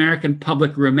think the American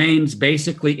public remains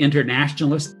basically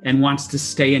internationalist and wants to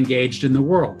stay engaged in the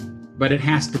world. But it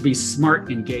has to be smart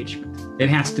engagement. It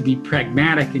has to be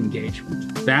pragmatic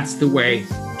engagement. That's the way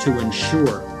to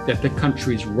ensure that the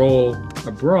country's role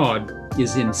abroad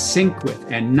is in sync with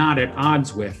and not at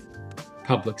odds with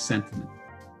public sentiment.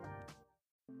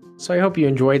 So I hope you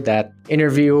enjoyed that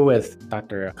interview with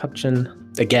Dr. Kupchan.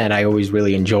 Again, I always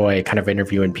really enjoy kind of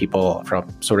interviewing people from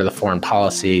sort of the foreign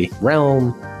policy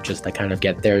realm, just to kind of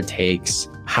get their takes,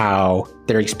 how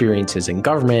their experiences in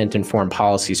government and foreign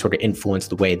policy sort of influence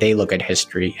the way they look at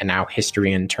history, and how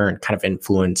history in turn kind of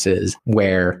influences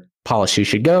where policy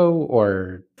should go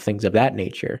or things of that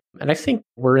nature. And I think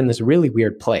we're in this really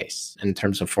weird place in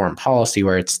terms of foreign policy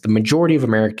where it's the majority of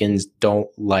Americans don't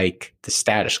like the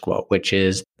status quo, which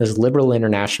is this liberal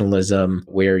internationalism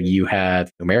where you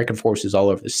have American forces all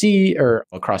over the sea or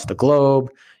across the globe.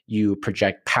 You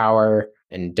project power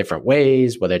in different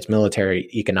ways, whether it's military,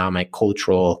 economic,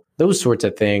 cultural, those sorts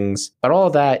of things. But all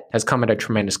of that has come at a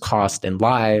tremendous cost in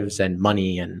lives and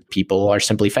money, and people are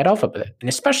simply fed up with it. And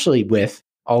especially with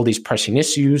all these pressing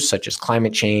issues such as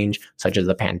climate change, such as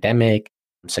the pandemic,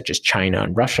 such as China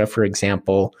and Russia, for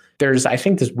example, there's, I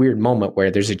think, this weird moment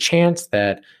where there's a chance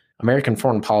that American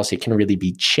foreign policy can really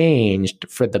be changed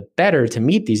for the better to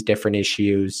meet these different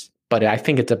issues. But I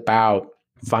think it's about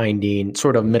finding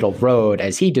sort of middle road,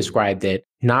 as he described it,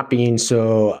 not being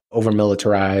so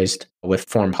over-militarized with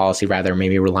foreign policy, rather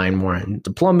maybe relying more on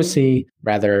diplomacy,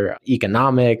 rather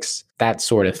economics, that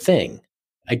sort of thing.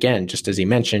 Again, just as he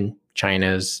mentioned,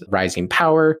 China's rising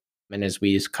power. And as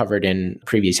we covered in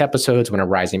previous episodes, when a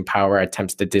rising power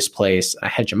attempts to displace a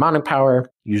hegemonic power,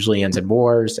 usually ends in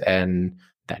wars, and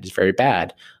that is very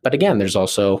bad. But again, there's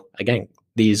also,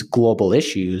 these global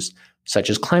issues such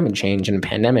as climate change and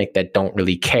pandemic that don't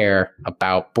really care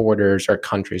about borders or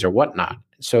countries or whatnot.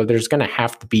 So there's going to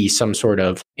have to be some sort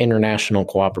of international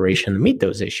cooperation to meet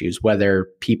those issues, whether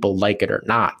people like it or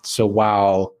not. So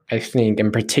while I think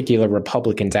in particular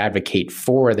Republicans advocate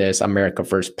for this America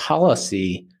First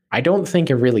policy, I don't think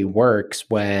it really works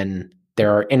when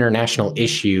there are international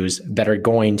issues that are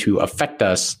going to affect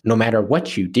us no matter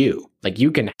what you do. Like,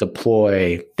 you can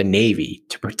deploy the Navy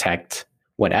to protect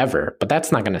whatever, but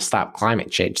that's not going to stop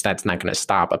climate change. That's not going to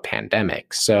stop a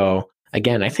pandemic. So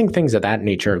again, I think things of that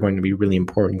nature are going to be really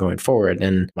important going forward.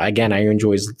 And again, I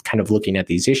enjoy kind of looking at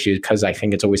these issues because I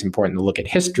think it's always important to look at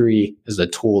history as a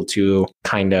tool to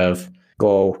kind of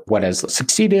go what has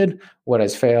succeeded, what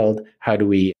has failed, how do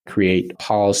we create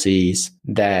policies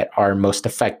that are most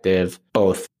effective,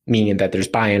 both meaning that there's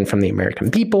buy-in from the American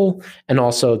people and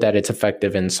also that it's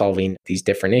effective in solving these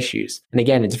different issues. And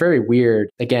again, it's very weird.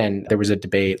 Again, there was a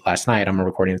debate last night. I'm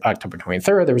recording October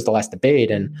 23rd. There was the last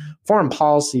debate, and foreign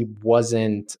policy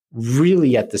wasn't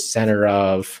really at the center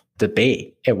of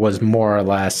debate. It was more or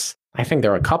less, I think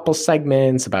there were a couple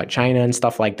segments about China and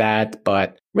stuff like that,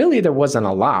 but really there wasn't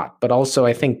a lot. But also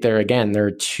I think there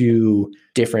are two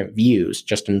different views,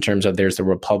 just in terms of there's the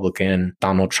Republican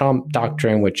Donald Trump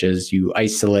doctrine, which is you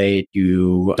isolate,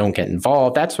 you don't get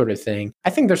involved, that sort of thing. I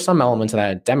think there's some elements of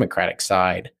that Democratic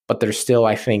side, but there's still,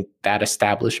 I think, that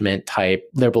establishment type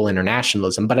liberal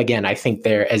internationalism. But again, I think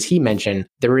there, as he mentioned,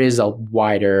 there is a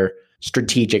wider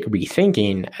strategic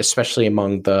rethinking, especially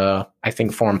among the, I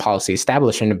think, foreign policy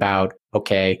establishment about,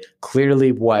 okay,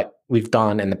 clearly what we've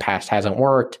done in the past hasn't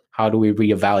worked. How do we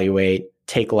reevaluate,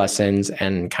 take lessons,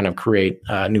 and kind of create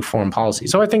new foreign policy?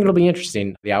 So I think it'll be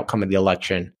interesting, the outcome of the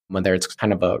election, whether it's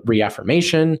kind of a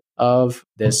reaffirmation of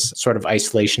this sort of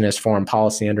isolationist foreign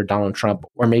policy under Donald Trump,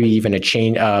 or maybe even a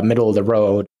change, middle of the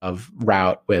road of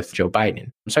route with Joe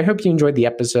Biden. So I hope you enjoyed the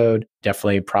episode.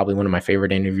 Definitely probably one of my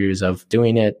favorite interviews of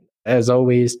doing it. As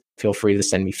always, feel free to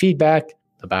send me feedback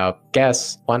about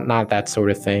guests, whatnot, that sort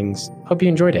of things. Hope you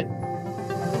enjoyed it.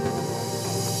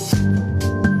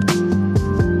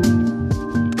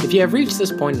 If you have reached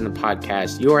this point in the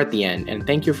podcast, you are at the end, and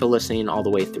thank you for listening all the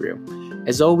way through.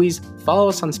 As always, follow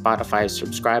us on Spotify,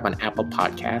 subscribe on Apple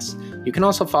Podcasts. You can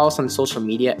also follow us on social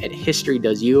media at History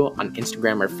Does You on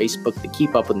Instagram or Facebook to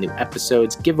keep up with new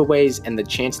episodes, giveaways, and the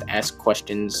chance to ask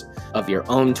questions of your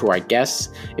own to our guests.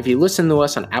 If you listen to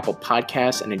us on Apple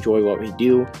Podcasts and enjoy what we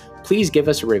do, please give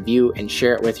us a review and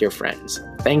share it with your friends.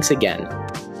 Thanks again.